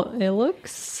cool. It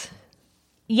looks...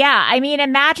 Yeah, I mean,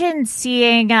 imagine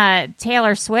seeing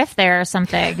Taylor Swift there or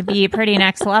something. It'd be pretty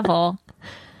next level.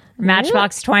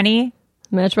 Matchbox 20.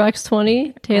 Matchbox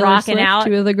 20. Taylor rocking Swift, out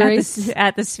two of the greats.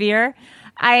 At the Sphere.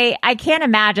 I can't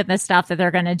imagine the stuff that they're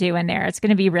going to do in there. It's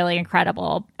going to be really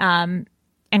incredible. And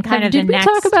kind of did we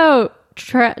talk about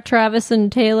Travis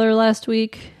and Taylor last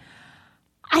week?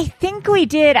 I think we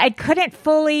did. I couldn't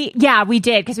fully. Yeah, we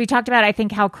did, because we talked about, I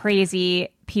think, how crazy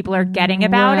people are getting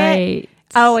about it.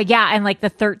 Oh, yeah, and like the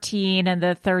 13 and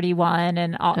the 31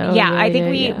 and all. I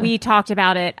think we talked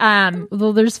about it.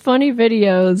 Well, there's funny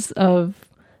videos of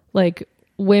like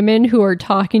women who are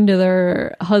talking to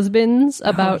their husbands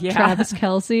about Travis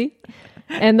Kelce,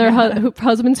 and their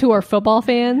husbands who are football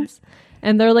fans.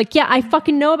 And they're like, yeah, I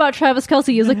fucking know about Travis Kelce.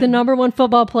 He's like the number one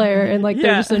football player. And like,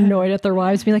 they're just annoyed at their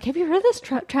wives being like, have you heard of this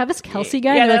Travis Kelce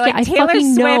guy? Yeah, they're like, I Taylor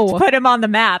fucking Swift know. put him on the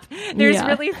map. There's a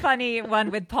really funny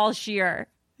one with Paul Scheer.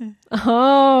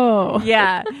 Oh.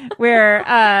 Yeah.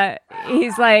 Where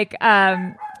he's like,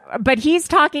 but he's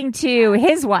talking to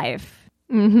his wife.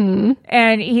 Mm-hmm.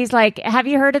 And he's like, have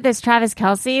you heard of this Travis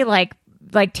Kelce? Like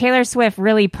Taylor Swift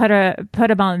really put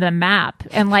him on the map,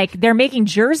 and like they're making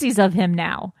jerseys of him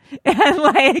now. And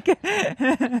like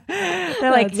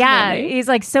they're like, yeah, funny. He's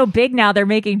like so big now they're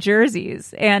making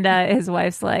jerseys. And his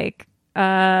wife's like,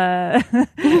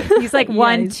 he's like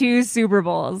won 2 Super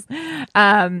Bowls.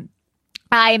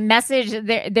 I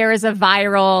messaged, there is a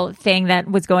viral thing that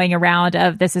was going around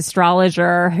of this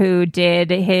astrologer who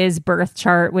did his birth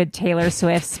chart with Taylor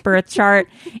Swift's birth chart.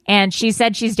 And she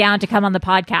said she's down to come on the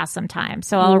podcast sometime.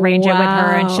 So I'll arrange it with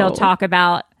her and she'll talk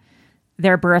about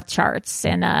their birth charts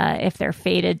and if they're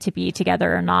fated to be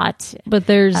together or not. But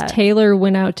there's Taylor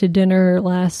went out to dinner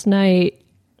last night,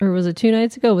 or was it 2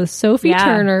 nights ago, with Sophie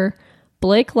Turner,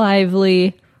 Blake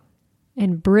Lively,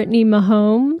 and Brittany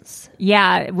Mahomes?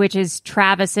 Yeah, which is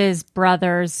Travis's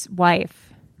brother's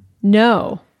wife.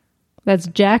 No, that's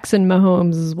Jackson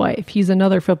Mahomes' wife. He's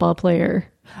another football player.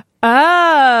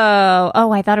 Oh,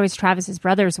 I thought it was Travis's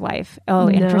brother's wife. Oh,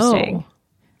 interesting. No.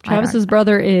 Travis's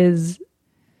brother is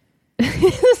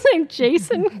his name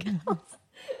Jason Kelce.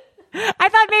 I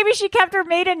thought maybe she kept her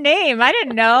maiden name. I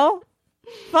didn't know.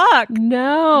 Fuck.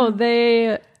 No, they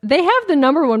have the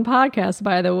 #1 podcast,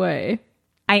 by the way.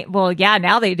 Yeah,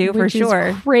 now they do, for sure.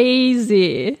 Is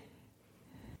crazy.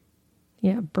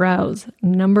 Yeah, browse.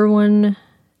 Number one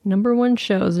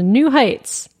shows. New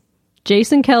Heights.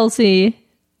 Jason Kelce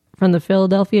from the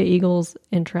Philadelphia Eagles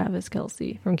and Travis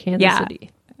Kelce from Kansas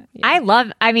City. Yeah.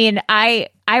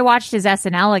 I watched his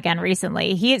SNL again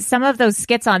recently. Some of those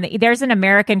skits there's an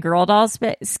American Girl doll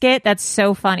skit that's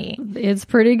so funny. It's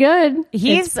pretty good.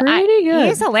 He's pretty good.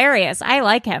 He's hilarious. I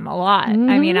like him a lot. Mm-hmm.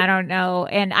 I mean, I don't know.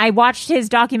 And I watched his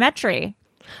documentary.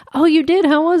 Oh, you did?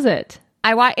 How was it?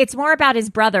 It's more about his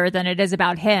brother than it is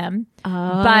about him.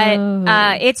 Oh.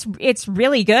 But it's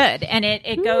really good. And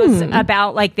it goes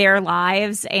about like their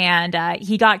lives. And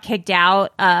he got kicked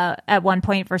out at one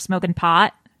point for smoking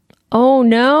pot. Oh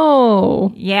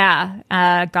no! Yeah,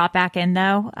 got back in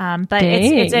though. But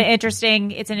it's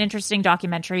an interesting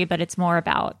documentary. But it's more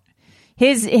about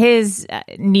his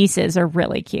nieces are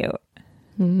really cute.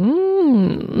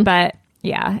 But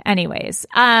yeah. Anyways,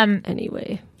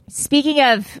 anyway, speaking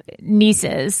of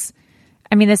nieces,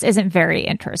 I mean, this isn't very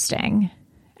interesting.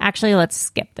 Actually, let's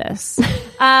skip this.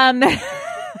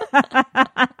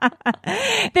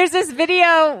 There's this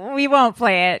video, we won't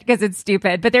play it because it's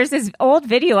stupid, but there's this old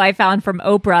video I found from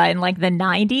Oprah in like the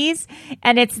 90s,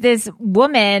 and it's this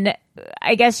woman,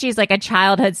 I guess she's like a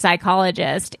childhood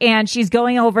psychologist, and she's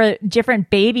going over different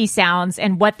baby sounds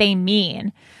and what they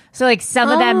mean. So like some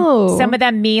of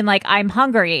them mean like I'm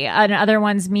hungry, and other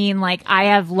ones mean like I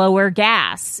have lower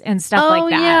gas and stuff like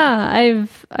that. Yeah,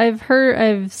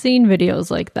 I've seen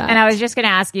videos like that. And I was just going to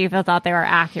ask you if you thought they were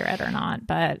accurate or not,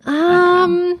 but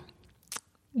I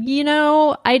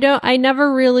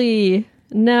never really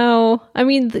know. I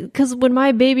mean, because when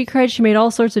my baby cried, she made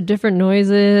all sorts of different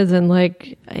noises, and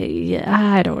like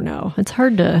I don't know. It's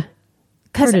hard to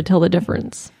tell the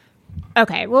difference.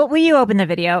 Okay, well, will you open the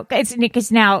video? It's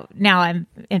because now I'm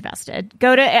invested.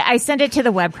 I sent it to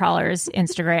the web crawler's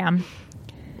Instagram.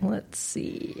 Let's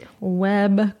see.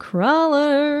 Web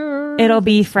crawler. It'll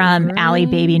be from Allie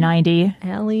Baby 90.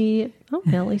 Allie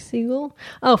Siegel.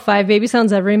 Oh, 5 baby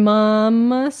sounds every mom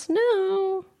must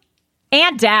know.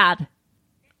 And dad.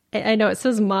 I know, it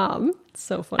says mom. It's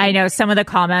so funny. I know, some of the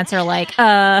comments are like,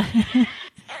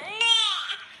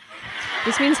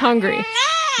 This means hungry.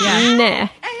 Yeah. Nah.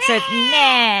 So it's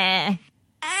nah.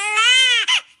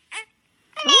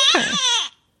 Okay.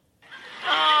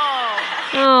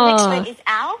 Oh. Next word is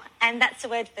ow, and that's the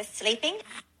word for sleeping.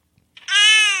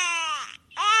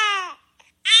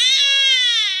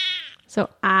 So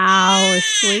ow is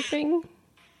sleeping.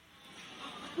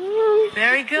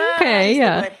 Very good. Okay,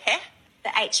 yeah. The word heh,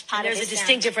 the H part There's of a this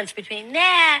distinct sound. difference between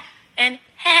nah and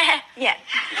heh. Yeah.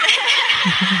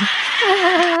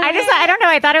 I don't know.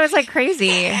 I thought it was like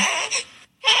crazy.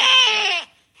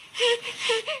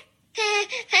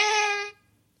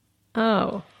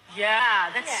 Oh. Yeah,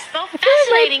 that's so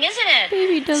fascinating, isn't it?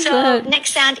 Baby does So that.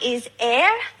 next sound is air,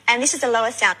 and this is the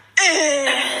lower sound.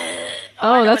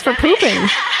 Oh, that's for pooping.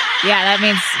 Yeah, that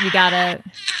means you gotta.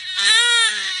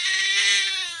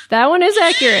 That one is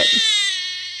accurate.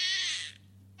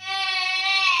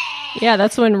 Yeah,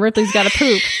 that's when Ripley's got to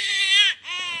poop.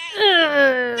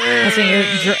 That's when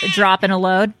you're dropping a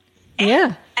load.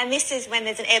 Yeah. And this is when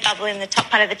there's an air bubble in the top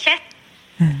part of the chest.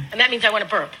 And that means I want to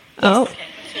burp. Oh. Okay.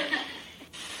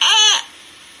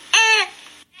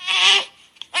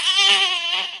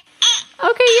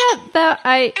 Okay,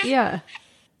 yeah.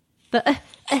 The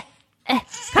Kind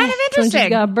of when interesting. she's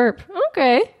got a burp.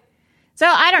 Okay. So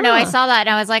I don't know. I Huh. saw that and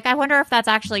I was like, I wonder if that's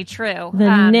actually true. The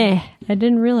nah. I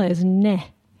didn't realize nah.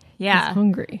 Yeah. Is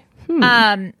hungry.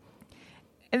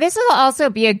 This will also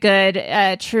be a good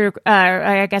true.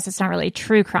 I guess it's not really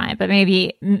true crime, but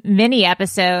maybe mini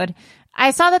episode.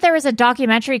 I saw that there was a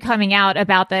documentary coming out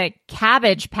about the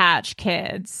Cabbage Patch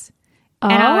Kids,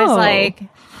 And I was like,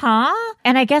 huh?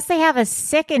 And I guess they have a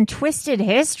sick and twisted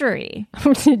history.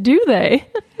 Do they?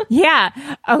 Yeah.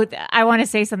 Oh, I want to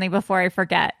say something before I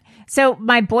forget. So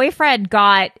my boyfriend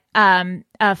got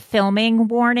a filming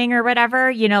warning or whatever,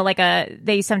 you know, like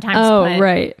they sometimes put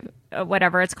right.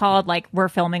 Whatever it's called, like we're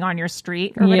filming on your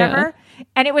street or whatever.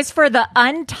 And it was for the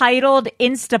untitled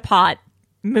Instapot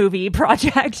movie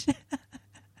project.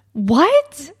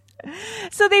 What?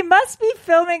 So they must be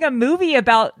filming a movie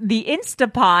about the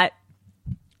Instapot.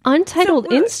 Untitled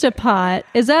Instapot?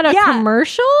 Is that a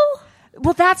commercial?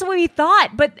 Well, that's what we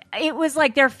thought. But it was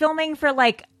like they're filming for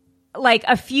like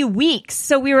a few weeks.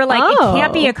 So we were like, it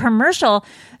can't be a commercial.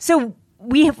 So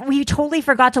we totally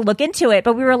forgot to look into it.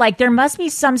 But we were like, there must be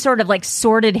some sort of like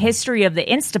sordid history of the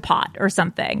Instapot or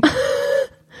something.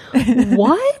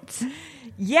 What?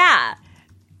 Yeah.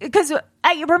 Because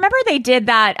I remember they did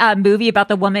that movie about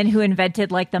the woman who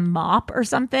invented like the mop or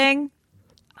something.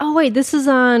 Oh, wait, this is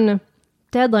on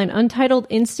Deadline. Untitled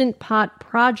Instant Pot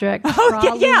Project.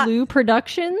 Tralulu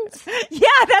Productions? Yeah,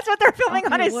 that's what they're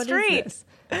filming on his street.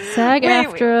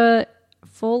 SAG-AFTRA,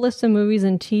 full list of movies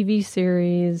and TV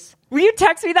series. Will you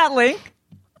text me that link?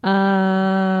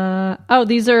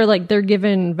 These are like, they're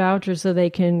given vouchers so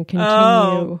they can continue.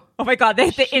 Oh my God, the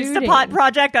Instapot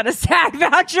project got a SAG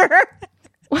voucher.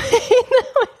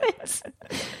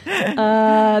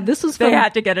 This was they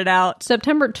had to get it out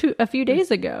September a few days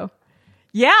ago.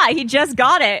 Yeah, he just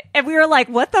got it, and we were like,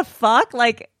 "What the fuck?"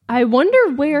 Like, I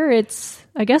wonder where it's.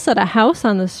 I guess at a house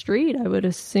on the street, I would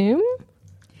assume.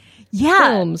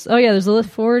 Yeah. Films. Oh yeah, there's a list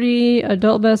 40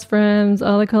 adult best friends.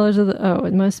 All the colors of the. Oh,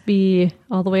 it must be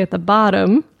all the way at the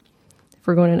bottom. If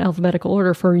we're going in alphabetical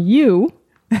order for you,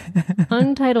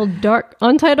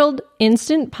 Untitled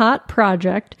Instant Pot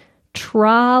Project.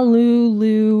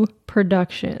 Tralulu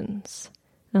Productions.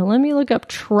 Now let me look up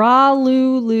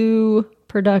Tralulu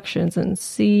Productions and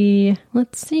see.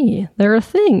 Let's see. They're a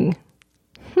thing.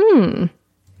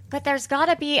 But there's got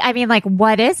to be, I mean, like,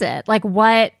 what is it? Like,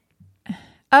 what?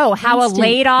 Oh, how a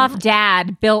laid-off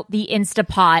dad built the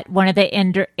Instapot, one of the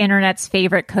internet's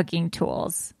favorite cooking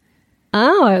tools.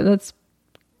 Oh, that's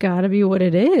got to be what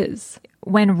it is.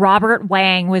 When Robert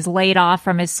Wang was laid off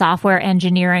from his software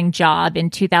engineering job in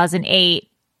 2008,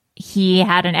 he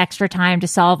had an extra time to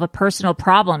solve a personal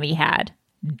problem he had.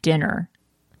 Dinner.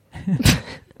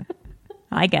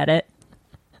 I get it.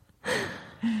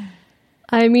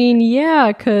 I mean,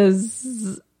 yeah,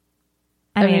 because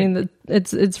I mean,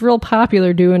 it's real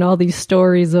popular doing all these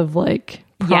stories of like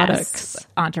products,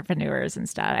 entrepreneurs and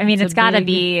stuff. I mean, it's got to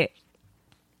be.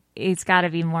 It's got to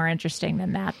be more interesting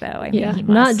than that, though. I mean, he must.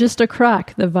 Not just a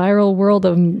crock. The viral world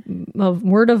of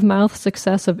word of mouth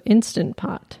success of Instant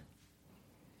Pot.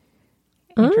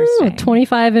 Interesting.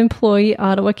 25 employee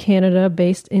Ottawa, Canada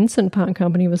based Instant Pot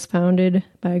company was founded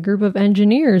by a group of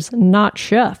engineers, not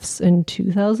chefs, in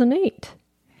 2008.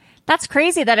 That's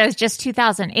crazy that it was just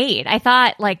 2008. I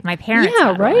thought like my parents.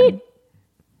 Yeah, right. One.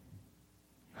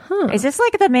 Is this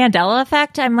like the Mandela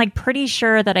effect? I'm like pretty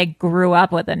sure that I grew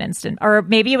up with an instant, or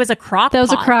maybe it was a crock pot. That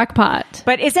was a crock pot.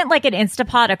 But isn't like an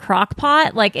Instapot a crock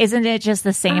pot? Like, isn't it just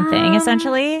the same thing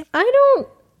essentially? I don't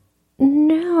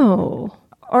know.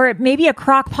 Or maybe a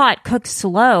crock pot cooks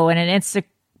slow and an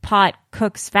Instapot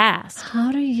cooks fast.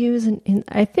 How to use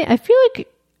I feel like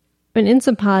an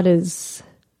Instant Pot is.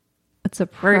 It's a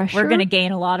pressure. We're going to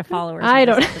gain a lot of followers. I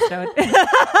don't.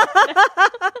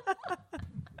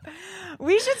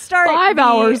 We should start 5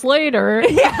 hours later.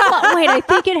 Yeah. Wait, I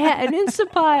think it had an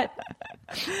Instant Pot.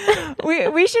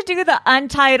 We should do the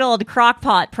Untitled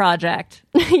Crockpot project.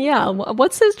 Yeah.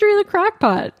 What's the history of the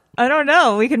crockpot? I don't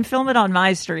know. We can film it on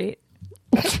my street.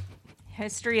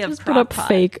 History of Just crockpot.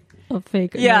 put up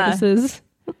fake notices.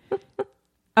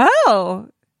 Oh.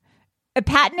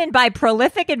 Patented by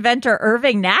prolific inventor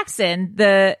Irving Naxon,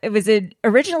 it was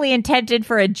originally intended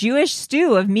for a Jewish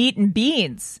stew of meat and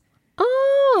beans.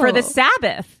 Oh. For the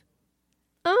Sabbath.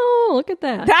 Oh, look at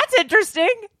that. That's interesting.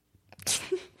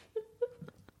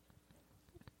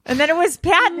 And then it was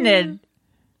patented.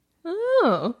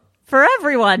 Oh. For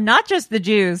everyone, not just the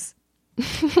Jews.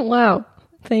 Wow.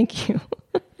 Thank you.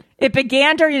 It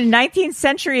began during the 19th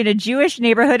century in a Jewish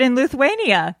neighborhood in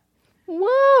Lithuania.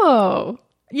 Whoa.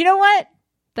 You know what?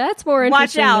 That's more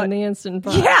interesting than the Instant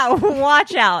Pot. Yeah,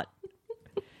 watch out.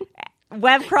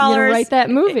 Web crawlers. Write that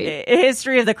movie.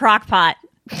 History of the Crockpot.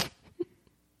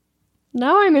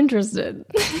 Now I'm interested.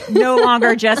 No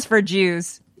longer just for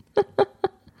Jews.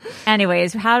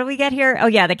 Anyways, how do we get here? Oh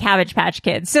yeah, the Cabbage Patch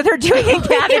Kids. So they're doing a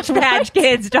Cabbage Patch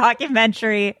Kids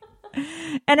documentary.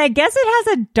 And I guess it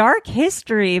has a dark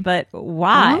history, but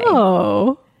why?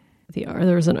 Oh.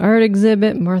 There was an art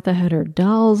exhibit. Martha had her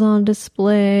dolls on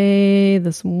display.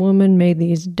 This woman made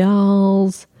these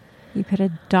dolls. You could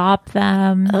adopt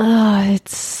them.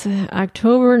 It's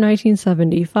October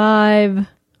 1975.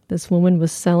 This woman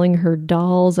was selling her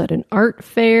dolls at an art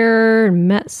fair and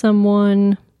met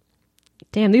someone.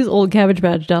 Damn, these old Cabbage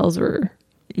Patch dolls were...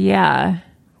 Yeah.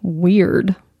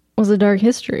 Weird. It was a dark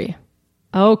history.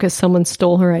 Oh, because someone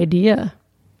stole her idea.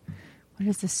 What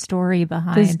is the story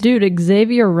behind? This dude,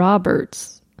 Xavier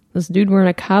Roberts, this dude wearing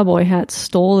a cowboy hat,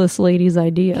 stole this lady's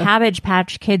idea. Cabbage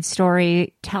Patch Kid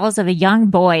story tells of a young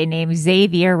boy named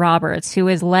Xavier Roberts who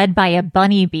was led by a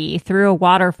bunny bee through a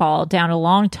waterfall down a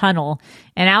long tunnel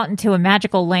and out into a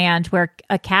magical land where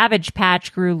a cabbage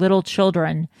patch grew little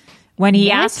children. When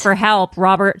he asked for help,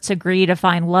 Roberts agreed to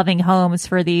find loving homes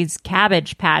for these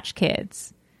Cabbage Patch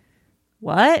Kids.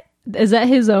 What? Is that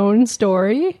his own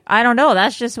story? I don't know.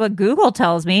 That's just what Google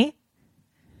tells me.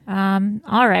 All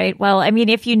right. Well, I mean,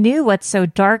 if you knew what's so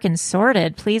dark and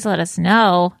sordid, please let us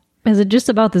know. Is it just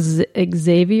about this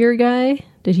Xavier guy?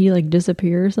 Did he like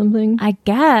disappear or something?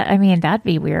 I mean, that'd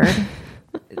be weird.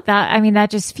 That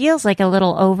just feels like a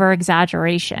little over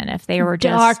exaggeration if they were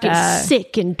just dark and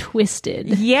sick and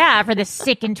twisted. Yeah, for the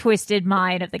sick and twisted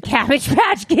mind of the Cabbage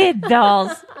Patch Kid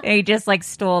dolls. They just like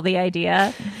stole the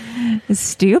idea.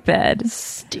 Stupid.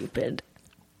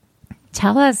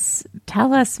 Tell us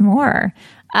more.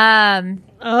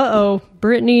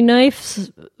 Brittany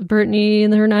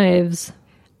and her knives.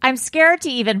 I'm scared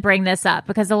to even bring this up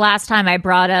because the last time I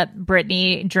brought up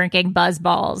Brittany drinking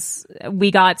Buzzballs, we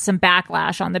got some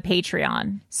backlash on the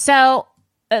Patreon. So,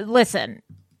 listen,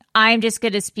 I'm just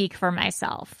going to speak for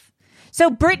myself.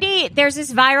 So, Brittany, there's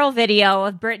this viral video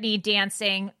of Brittany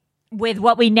dancing with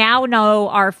what we now know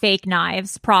are fake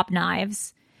knives, prop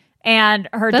knives. And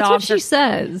her dogs. That's what she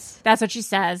says. That's what she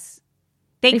says.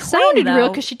 They cling, sounded though. real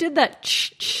because she did that.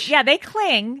 Yeah, they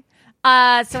cling. So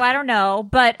I don't know,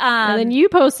 but and then you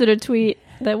posted a tweet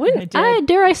that went,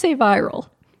 dare I say, viral.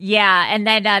 Yeah, and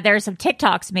then there's some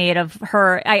TikToks made of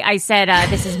her. I said,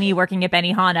 "This is me working at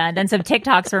Benihana," and then some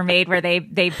TikToks were made where they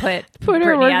put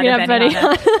her working at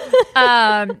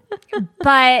Benihana.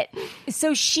 But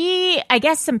so I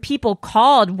guess some people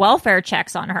called welfare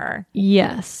checks on her.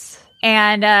 Yes,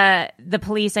 and the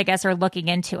police, I guess, are looking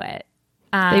into it.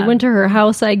 They went to her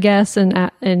house, I guess,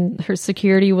 and her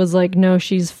security was like, no,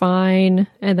 she's fine.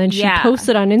 And then she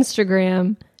posted on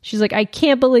Instagram, she's like, I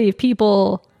can't believe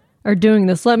people are doing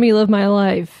this. Let me live my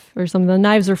life or something. The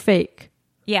knives are fake.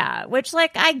 Yeah, which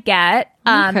like I get.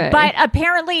 Okay. But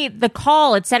apparently the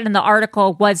call, it said in the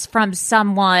article, was from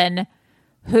someone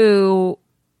who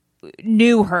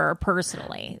knew her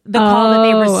personally. The call that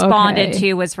they responded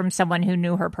to was from someone who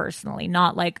knew her personally,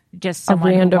 not like just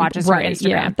someone who watches her Instagram.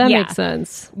 Yeah, that makes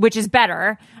sense. Which is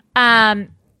better.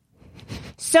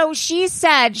 So she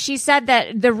said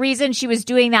that the reason she was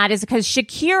doing that is because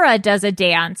Shakira does a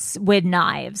dance with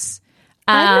knives.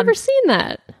 I've never seen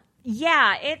that.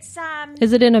 Yeah, it's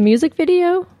Is it in a music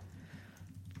video?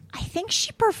 I think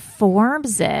she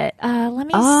performs it. Let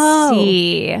me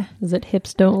see. Is it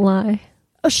Hips Don't Lie?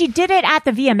 Oh, she did it at the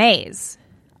VMAs.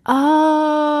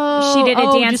 Oh. She did a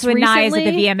dance with knives at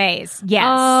the VMAs. Yes.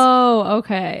 Oh,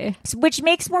 okay. Which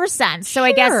makes more sense. So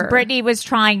I guess Britney was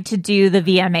trying to do the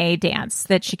VMA dance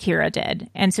that Shakira did.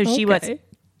 And so she was.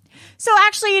 So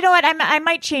actually, you know what? I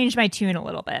might change my tune a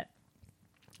little bit.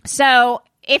 So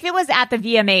if it was at the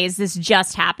VMAs, this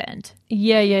just happened.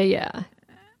 Yeah.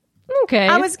 Okay.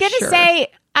 I was going to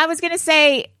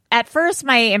say, at first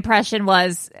my impression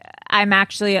was I'm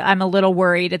a little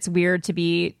worried. It's weird to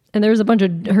be. And there's a bunch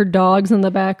of her dogs in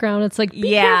the background. It's like,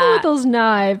 be careful with those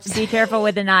knives. Be careful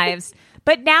with the knives.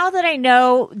 But now that I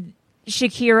know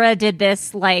Shakira did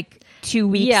this like 2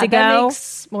 weeks ago. That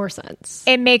makes more sense.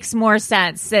 It makes more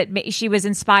sense that she was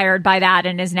inspired by that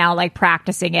and is now like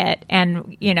practicing it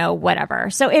and, whatever.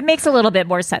 So it makes a little bit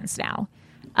more sense now.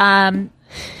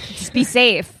 Just be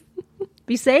safe.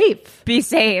 Be safe. Be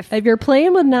safe. If you're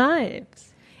playing with knives.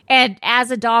 And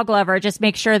as a dog lover, just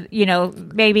make sure,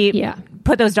 maybe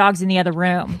put those dogs in the other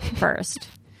room first.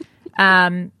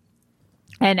 And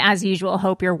as usual,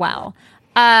 hope you're well.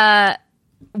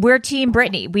 We're Team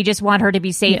Britney. We just want her to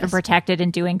be safe and protected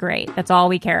and doing great. That's all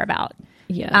we care about.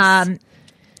 Yes.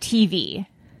 TV.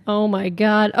 Oh my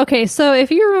God. Okay, so if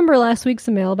you remember last week's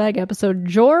mailbag episode,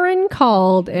 Joran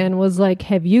called and was like,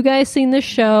 have you guys seen this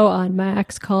show on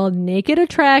Max called Naked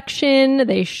Attraction?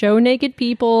 They show naked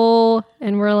people.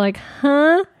 And we're like,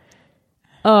 huh?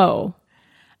 Oh.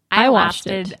 I watched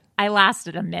it. I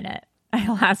lasted a minute.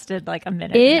 I lasted like a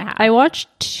minute and a half. I watched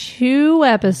 2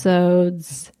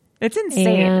 episodes. It's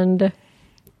insane. And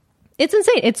it's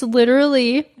insane. It's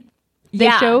literally They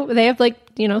have like,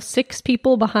 6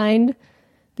 people behind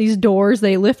these doors.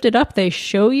 They lift it up. They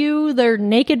show you their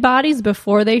naked bodies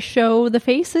before they show the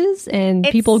faces, and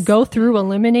people go through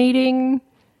eliminating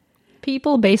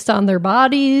people based on their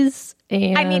bodies.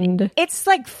 And I mean, it's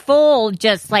like full,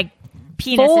 just like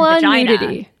penis full and vagina.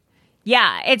 nudity.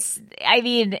 Yeah, it's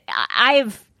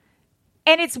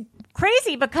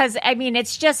crazy because, I mean,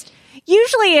 it's just,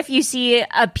 usually if you see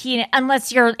a penis,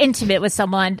 unless you're intimate with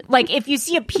someone, like if you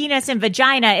see a penis and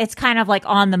vagina, it's kind of like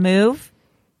on the move.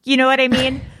 You know what I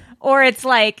mean? Or it's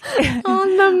like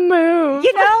on the move,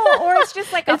 or it's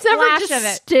just like a it's never flash just of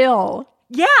it. Still.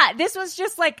 Yeah, this was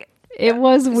just like, it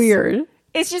was weird.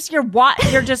 It's just you're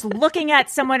just looking at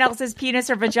someone else's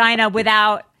penis or vagina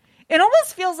without. It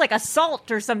almost feels like assault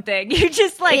or something. You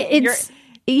just like it's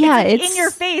in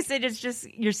your face. It is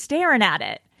just you're staring at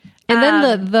it. And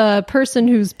then the person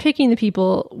who's picking the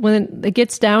people, when it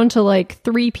gets down to like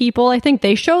 3 people, I think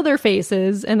they show their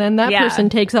faces, and then that person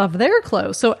takes off their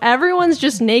clothes. So everyone's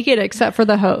just naked except for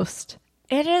the host.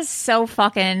 It is so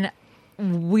fucking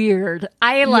weird.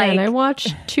 And I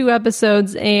watched 2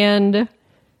 episodes, and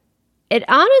it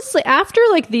honestly, after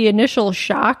like the initial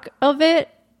shock of it,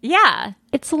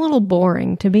 it's a little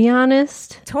boring, to be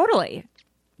honest. Totally.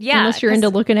 Yeah. Unless you're into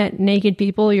looking at naked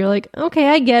people, you're like, okay,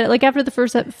 I get it. Like after the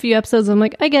first few episodes, I'm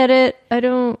like, I get it. I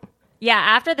don't. Yeah.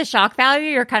 After the shock value,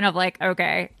 you're kind of like,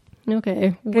 okay,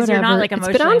 because you're not like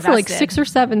emotionally It's been on for like invested. 6 or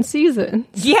 7 seasons.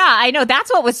 Yeah, I know.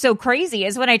 That's what was so crazy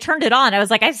is when I turned it on, I was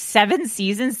like, I have 7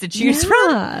 seasons to choose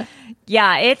from.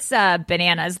 Yeah, it's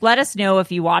bananas. Let us know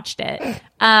if you watched it.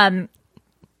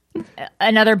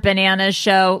 Another bananas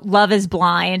show, Love is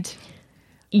Blind.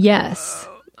 Yes,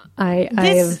 I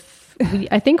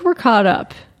think we're caught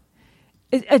up.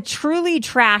 A truly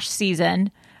trash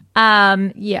season.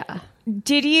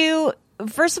 Did you?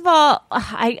 First of all,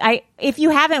 I if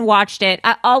you haven't watched it,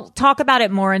 I'll talk about it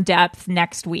more in depth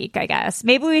next week. I guess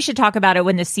maybe we should talk about it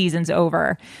when the season's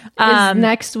over. Is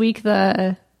next week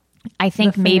I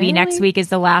think maybe next week is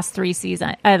the last 3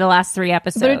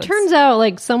 episodes. But it turns out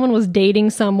like someone was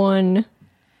dating someone.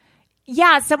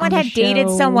 Yeah, someone had dated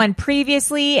someone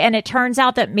previously, and it turns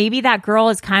out that maybe that girl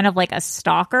is kind of like a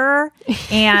stalker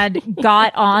and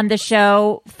got on the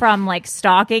show from like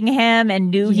stalking him and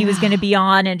knew he was going to be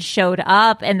on and showed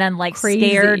up, and then like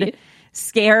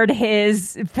scared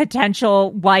his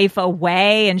potential wife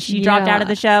away, and she dropped out of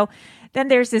the show. Then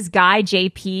there's this guy,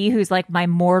 JP, who's like my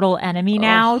mortal enemy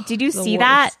now. Did you see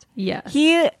that? Yes.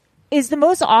 He is the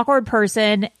most awkward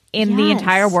person in the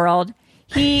entire world.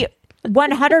 He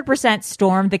 100%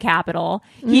 stormed the Capitol.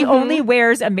 He only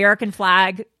wears American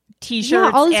flag t-shirts.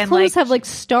 Yeah, all his and clothes have like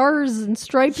stars and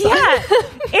stripes. Yeah,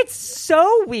 it's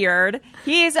so weird.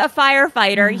 He's a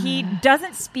firefighter. He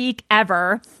doesn't speak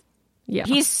ever. Yeah.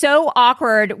 He's so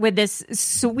awkward with this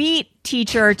sweet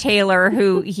teacher, Taylor,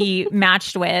 who he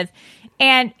matched with.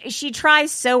 And she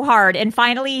tries so hard. And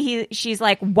finally, she's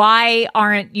like, why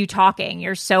aren't you talking?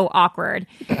 You're so awkward.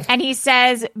 And he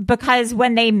says, because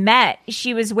when they met,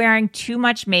 she was wearing too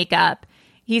much makeup.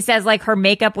 He says, like, her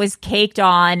makeup was caked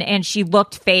on and she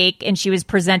looked fake and she was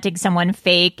presenting someone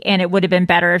fake. And it would have been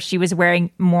better if she was wearing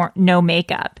no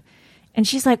makeup. And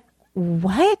she's like,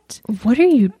 what?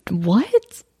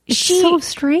 What? It's so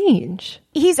strange.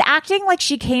 He's acting like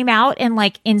she came out in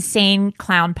like insane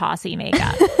clown posse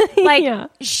makeup. Like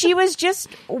she was just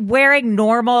wearing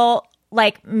normal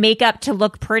like makeup to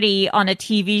look pretty on a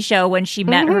TV show when she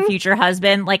met her future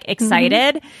husband, like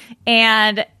excited.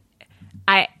 And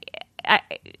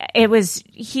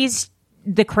he's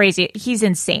the crazy. He's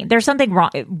insane. There's something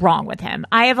wrong with him.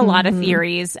 I have a lot of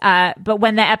theories. But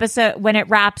when it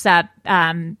wraps up,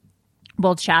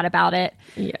 we'll chat about it.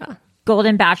 Yeah.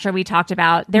 Golden Bachelor we talked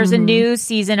about. There's a new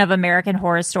season of American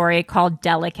Horror Story called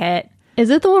Delicate. Is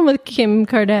it the one with Kim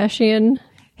Kardashian?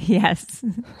 Yes.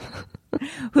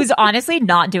 Who's honestly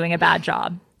not doing a bad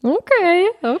job. Okay.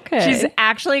 She's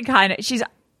actually she's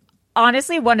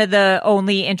honestly one of the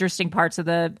only interesting parts of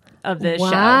the show.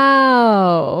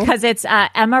 Wow. Because it's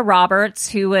Emma Roberts,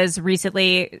 who was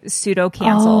recently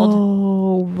pseudo-canceled.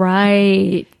 Oh,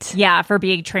 right. Yeah, for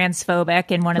being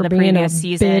transphobic in one of the previous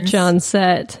seasons. Bitch on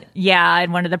set. Yeah,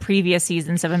 in one of the previous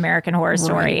seasons of American Horror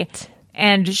Story. Right.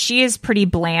 And she is pretty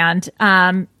bland.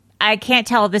 I can't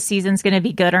tell if the season's going to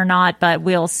be good or not, but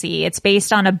we'll see. It's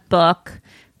based on a book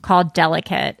called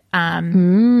Delicate.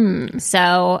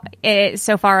 So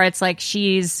far it's like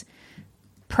she's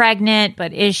pregnant,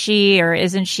 but is she or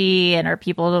isn't she? And are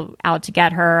people out to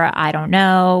get her? I don't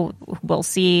know. We'll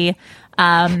see.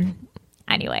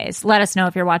 Anyways, let us know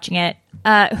if you're watching it.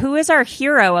 Who is our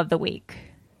hero of the week?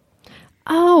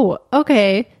 Oh,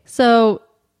 okay. So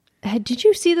did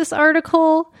you see this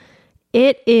article?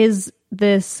 it is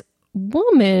this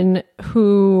woman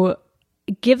who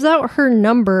gives out her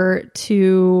number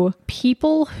to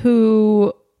people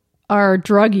who are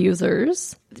drug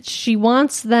users. She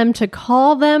wants them to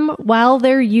call them while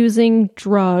they're using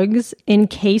drugs in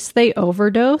case they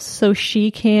overdose so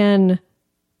she can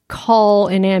call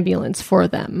an ambulance for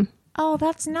them. Oh,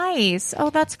 that's nice. Oh,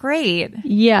 that's great.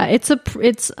 Yeah, it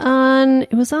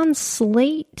was on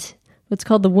Slate. It's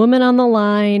called The Woman on the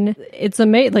Line. It's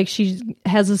amazing. Like, she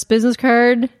has this business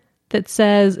card that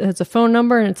says it's a phone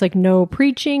number, and it's like no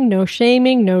preaching, no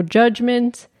shaming, no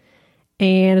judgment.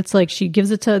 And it's like she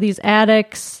gives it to these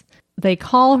addicts. They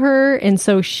call her, and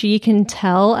so she can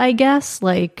tell, I guess,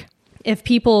 like if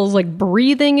people's like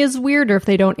breathing is weird, or if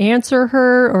they don't answer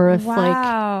her, or if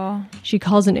like she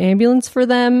calls an ambulance for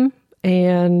them.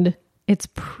 And it's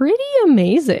pretty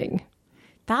amazing.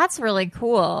 That's really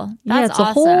cool. That's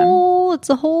awesome. It's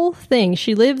a whole thing.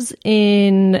 She lives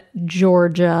in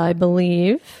Georgia, I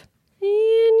believe. And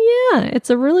yeah, it's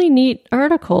a really neat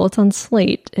article. It's on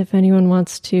Slate if anyone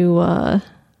wants to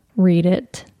read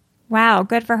it. Wow,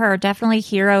 good for her. Definitely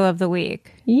hero of the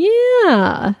week.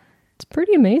 Yeah, it's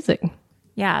pretty amazing.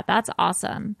 Yeah, that's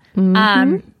awesome.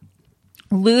 Mm-hmm.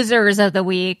 Losers of the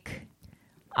week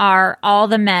are all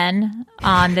the men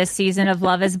on this season of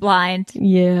Love is Blind.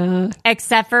 Yeah.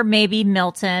 Except for maybe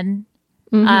Milton,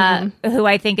 who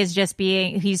I think is just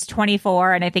he's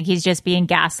 24, and I think he's just being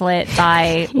gaslit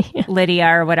by Lydia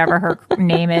or whatever her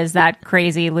name is, that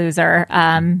crazy loser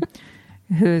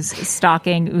who's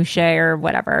stalking Uche or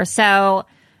whatever. So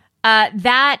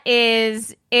that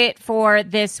is it for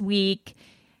this week.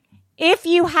 If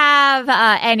you have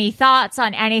any thoughts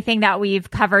on anything that we've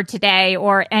covered today,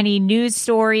 or any news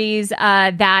stories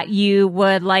that you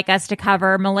would like us to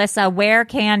cover, Melissa, where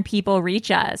can people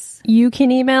reach us? You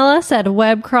can email us at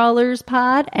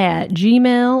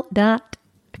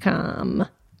webcrawlerspod@gmail.com.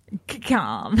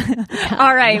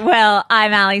 All right. Well,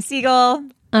 I'm Allie Siegel.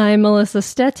 I'm Melissa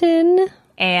Stettin.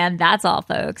 And that's all,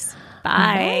 folks.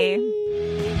 Bye.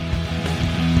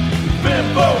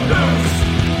 Bimbo News.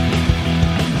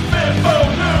 Bimbo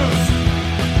News.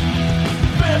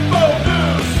 Bimbo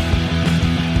News.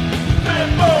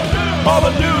 Bimbo News. All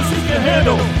the news you can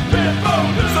handle. Bimbo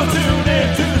News. So tune in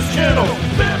to this channel.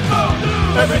 Bimbo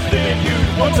News. Everything you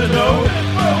want to know.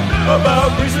 Bimbo News.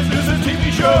 About recent news and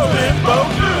TV shows. Bimbo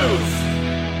News.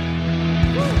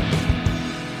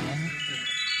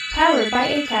 Powered by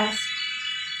Acast.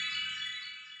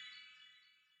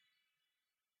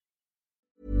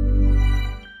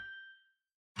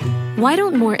 Why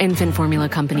don't more infant formula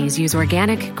companies use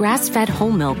organic, grass-fed whole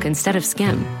milk instead of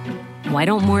skim? Why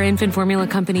don't more infant formula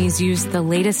companies use the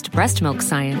latest breast milk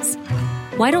science?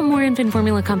 Why don't more infant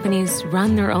formula companies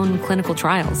run their own clinical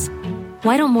trials?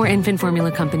 Why don't more infant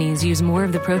formula companies use more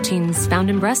of the proteins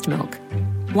found in breast milk?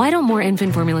 Why don't more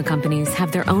infant formula companies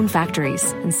have their own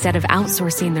factories instead of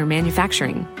outsourcing their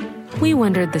manufacturing? We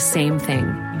wondered the same thing.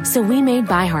 So we made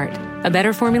ByHeart, a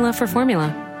better formula for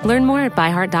formula. Learn more at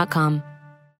byheart.com.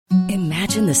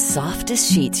 Imagine the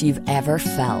softest sheets you've ever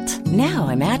felt. Now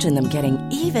imagine them getting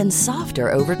even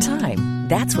softer over time.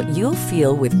 That's what you'll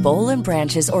feel with Boll &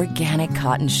 Branch's organic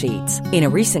cotton sheets. In a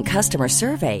recent customer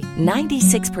survey,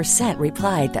 96%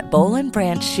 replied that Boll &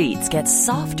 Branch sheets get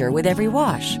softer with every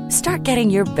wash. Start getting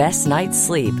your best night's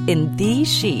sleep in these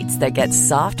sheets that get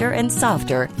softer and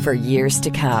softer for years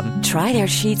to come. Try their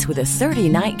sheets with a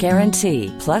 30-night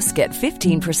guarantee. Plus, get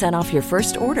 15% off your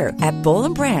first order at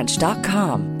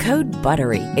bollandbranch.com. Code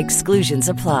BUTTERY. Exclusions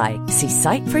apply. See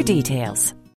site for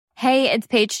details. Hey, it's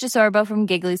Paige DeSorbo from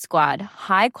Giggly Squad.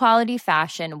 High quality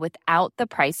fashion without the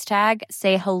price tag.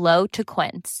 Say hello to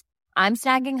Quince. I'm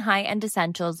snagging high-end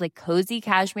essentials like cozy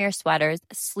cashmere sweaters,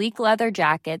 sleek leather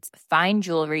jackets, fine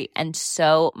jewelry, and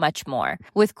so much more.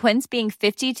 With Quince being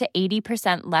 50 to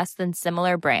 80% less than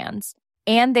similar brands.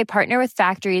 And they partner with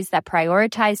factories that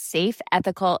prioritize safe,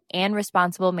 ethical, and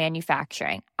responsible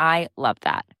manufacturing. I love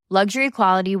that. Luxury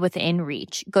quality within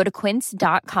reach. Go to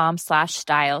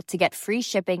quince.com/style to get free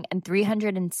shipping and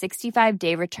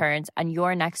 365-day returns on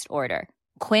your next order.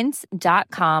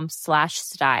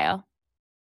 Quince.com/style.